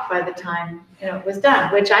 o'clock by the time, it was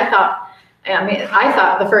done, which I thought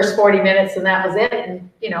the first 40 minutes and that was it, and,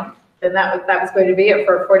 then that was going to be it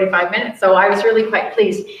for 45 minutes. So I was really quite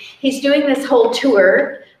pleased. He's doing this whole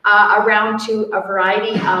tour around to a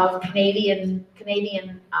variety of Canadian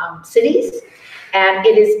cities. And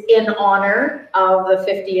it is in honor of the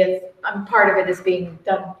 50th, part of it is being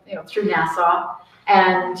done, through NASA.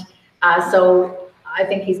 And so I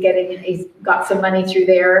think he's got some money through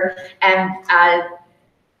there. And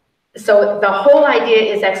so the whole idea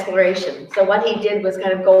is exploration. So what he did was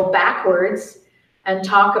kind of go backwards and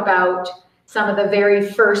talk about some of the very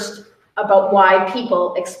first, about why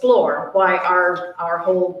people explore, why our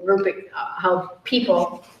whole rubric, how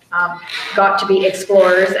people got to be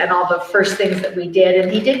explorers and all the first things that we did.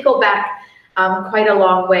 And he did go back quite a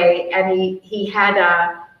long way, and he had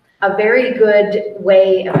a very good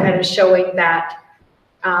way of kind of showing that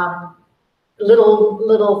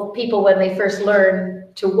little people, when they first learn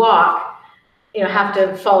to walk, have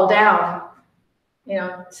to fall down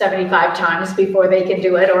 75 times before they can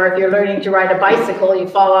do it. Or if you're learning to ride a bicycle, you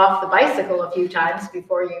fall off the bicycle a few times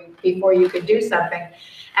before you can do something.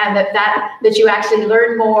 And that you actually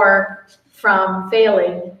learn more from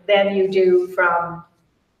failing than you do from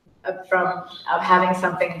having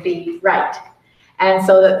something be right. And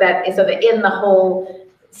so that in the whole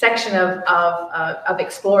section of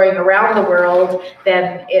exploring around the world,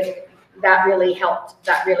 then that really helped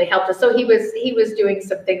us. So he was doing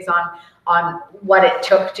some things on what it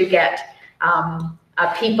took to get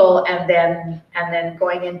people, and then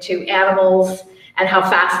going into animals and how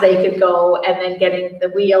fast they could go, and then getting the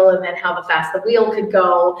wheel, and then how fast the wheel could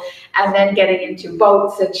go, and then getting into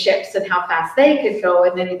boats and ships and how fast they could go,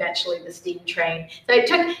 and then eventually the steam train. So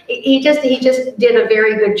he just did a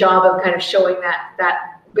very good job of kind of showing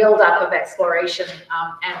that buildup of exploration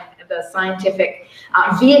and the scientific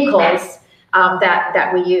vehicles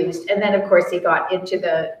that we used. And then of course he got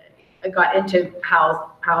into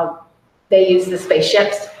how they use the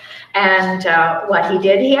spaceships and what he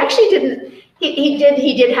did. He actually didn't. He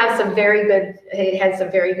did have some very good. He had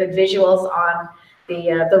some very good visuals on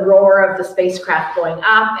the roar of the spacecraft going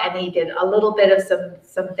up, and he did a little bit of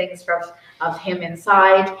some things of him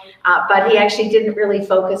inside. But he actually didn't really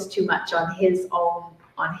focus too much on his own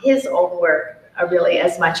work, really,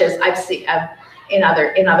 as much as I've seen in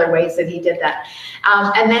other ways that he did that.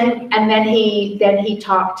 And then he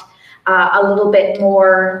talked a little bit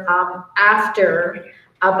more after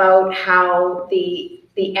about how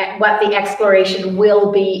what the exploration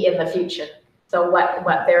will be in the future. So what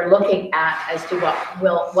they're looking at as to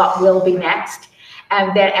what will be next,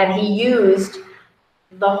 and he used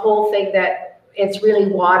the whole thing that it's really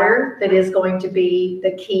water that is going to be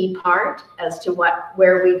the key part as to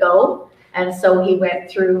where we go. And so he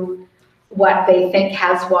went through what they think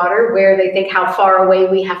has water, where they think how far away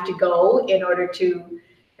we have to go in order to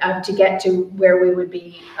to get to where we would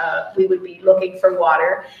be looking for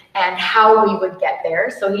water and how we would get there.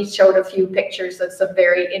 So he showed a few pictures of some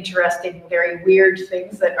very interesting, very weird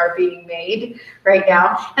things that are being made right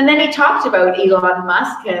now. And then he talked about Elon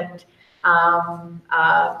Musk and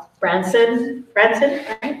Branson,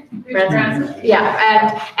 right? Branson.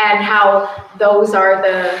 Yeah, and how those are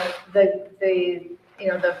the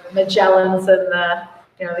Magellans and the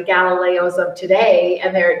Galileos of today,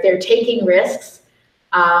 and they're taking risks,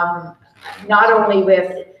 not only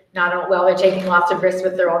they're taking lots of risks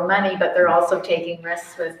with their own money, but they're also taking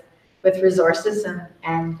risks with resources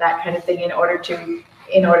and that kind of thing in order to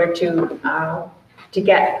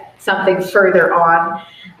get something further on.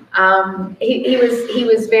 He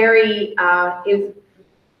was very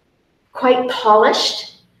quite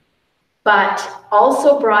polished, but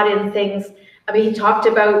also brought in things. I mean, he talked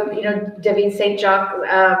about, David St. Jacques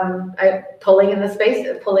pulling in the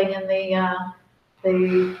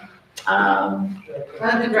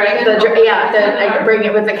dragon. Bring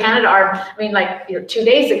it with the Canada arm. I mean, 2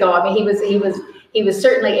 days ago, I mean, he was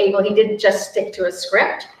certainly able. He didn't just stick to a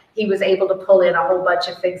script. He was able to pull in a whole bunch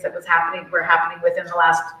of things that were happening within the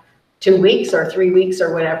last 2 weeks or 3 weeks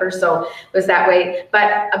or whatever. So it was that way.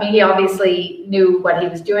 But I mean, he obviously knew what he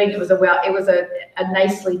was doing. It was a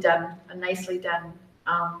nicely done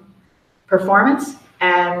performance.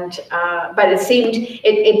 And but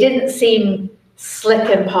it didn't seem slick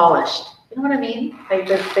and polished. You know what I mean? Like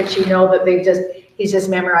that he's just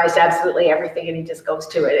memorized absolutely everything and he just goes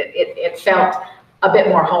to it. It felt a bit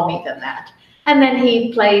more homey than that. And then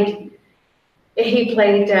he played his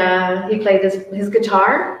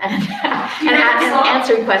guitar and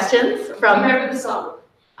answered questions from. Do you remember the song?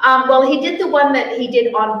 Well, he did the one that he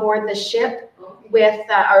did on board the ship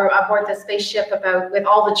or aboard the spaceship with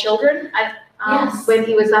all the children. Yes. When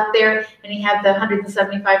he was up there and he had the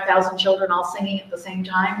 175,000 children all singing at the same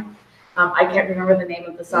time. I can't remember the name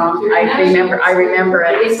of the song. I remember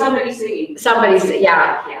it. It's somebody singing.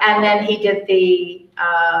 Yeah. And then he did the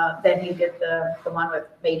one with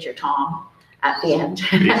Major Tom at the end.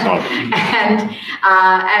 and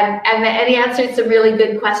he answered some really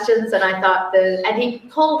good questions, and I thought and he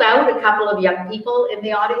pulled out a couple of young people in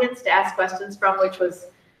the audience to ask questions from, which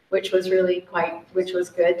was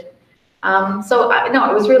good.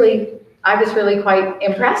 I was really quite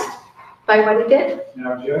impressed by what he did.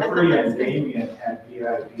 Now, Jeffrey and Damien had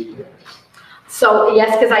VIP tickets. So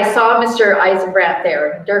yes, because I saw Mr. Eisenbrandt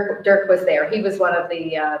there. Dirk was there. He was one of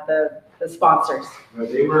the sponsors.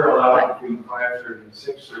 But they were allowed between 5:30 and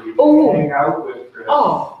 6:30 Oh. to hang out with Chris.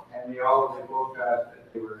 Oh. And they both got,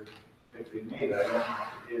 if they made it, I don't know if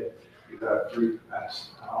they did, we got 3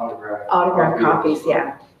 Autograph copies,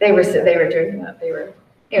 yeah. They were doing that. They were,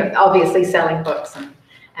 obviously selling books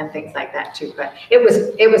and things like that too. But it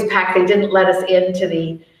was packed. They didn't let us into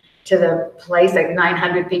the place. Like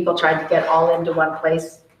 900 people tried to get all into one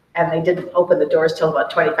place, and they didn't open the doors till about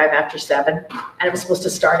 25 after 7, and it was supposed to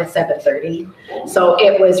start at 7:30. So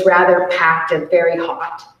it was rather packed and very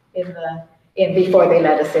hot before they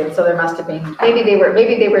let us in. So there must have been, maybe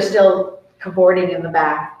they were still cavorting in the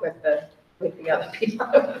back with the other people,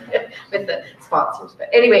 with the sponsors. But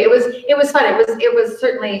anyway, it was fun. It was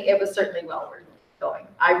certainly well worth going.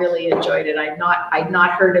 I really enjoyed it. I'd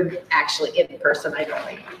not heard him actually in person. I'd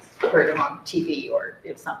only heard him on TV or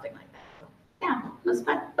something like that. So, yeah, it was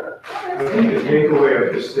fun. I think the takeaway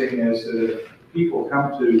of this thing is that if people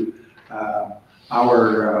come to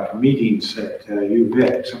our meetings at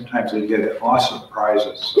UVic, sometimes they get awesome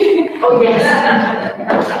prizes. Oh, yes.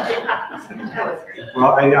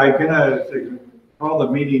 Well, I'm gonna call the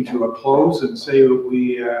meeting to a close and say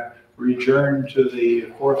we adjourn to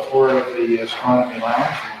the 4th floor of the Astronomy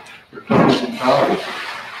Lounge for cookies and coffee.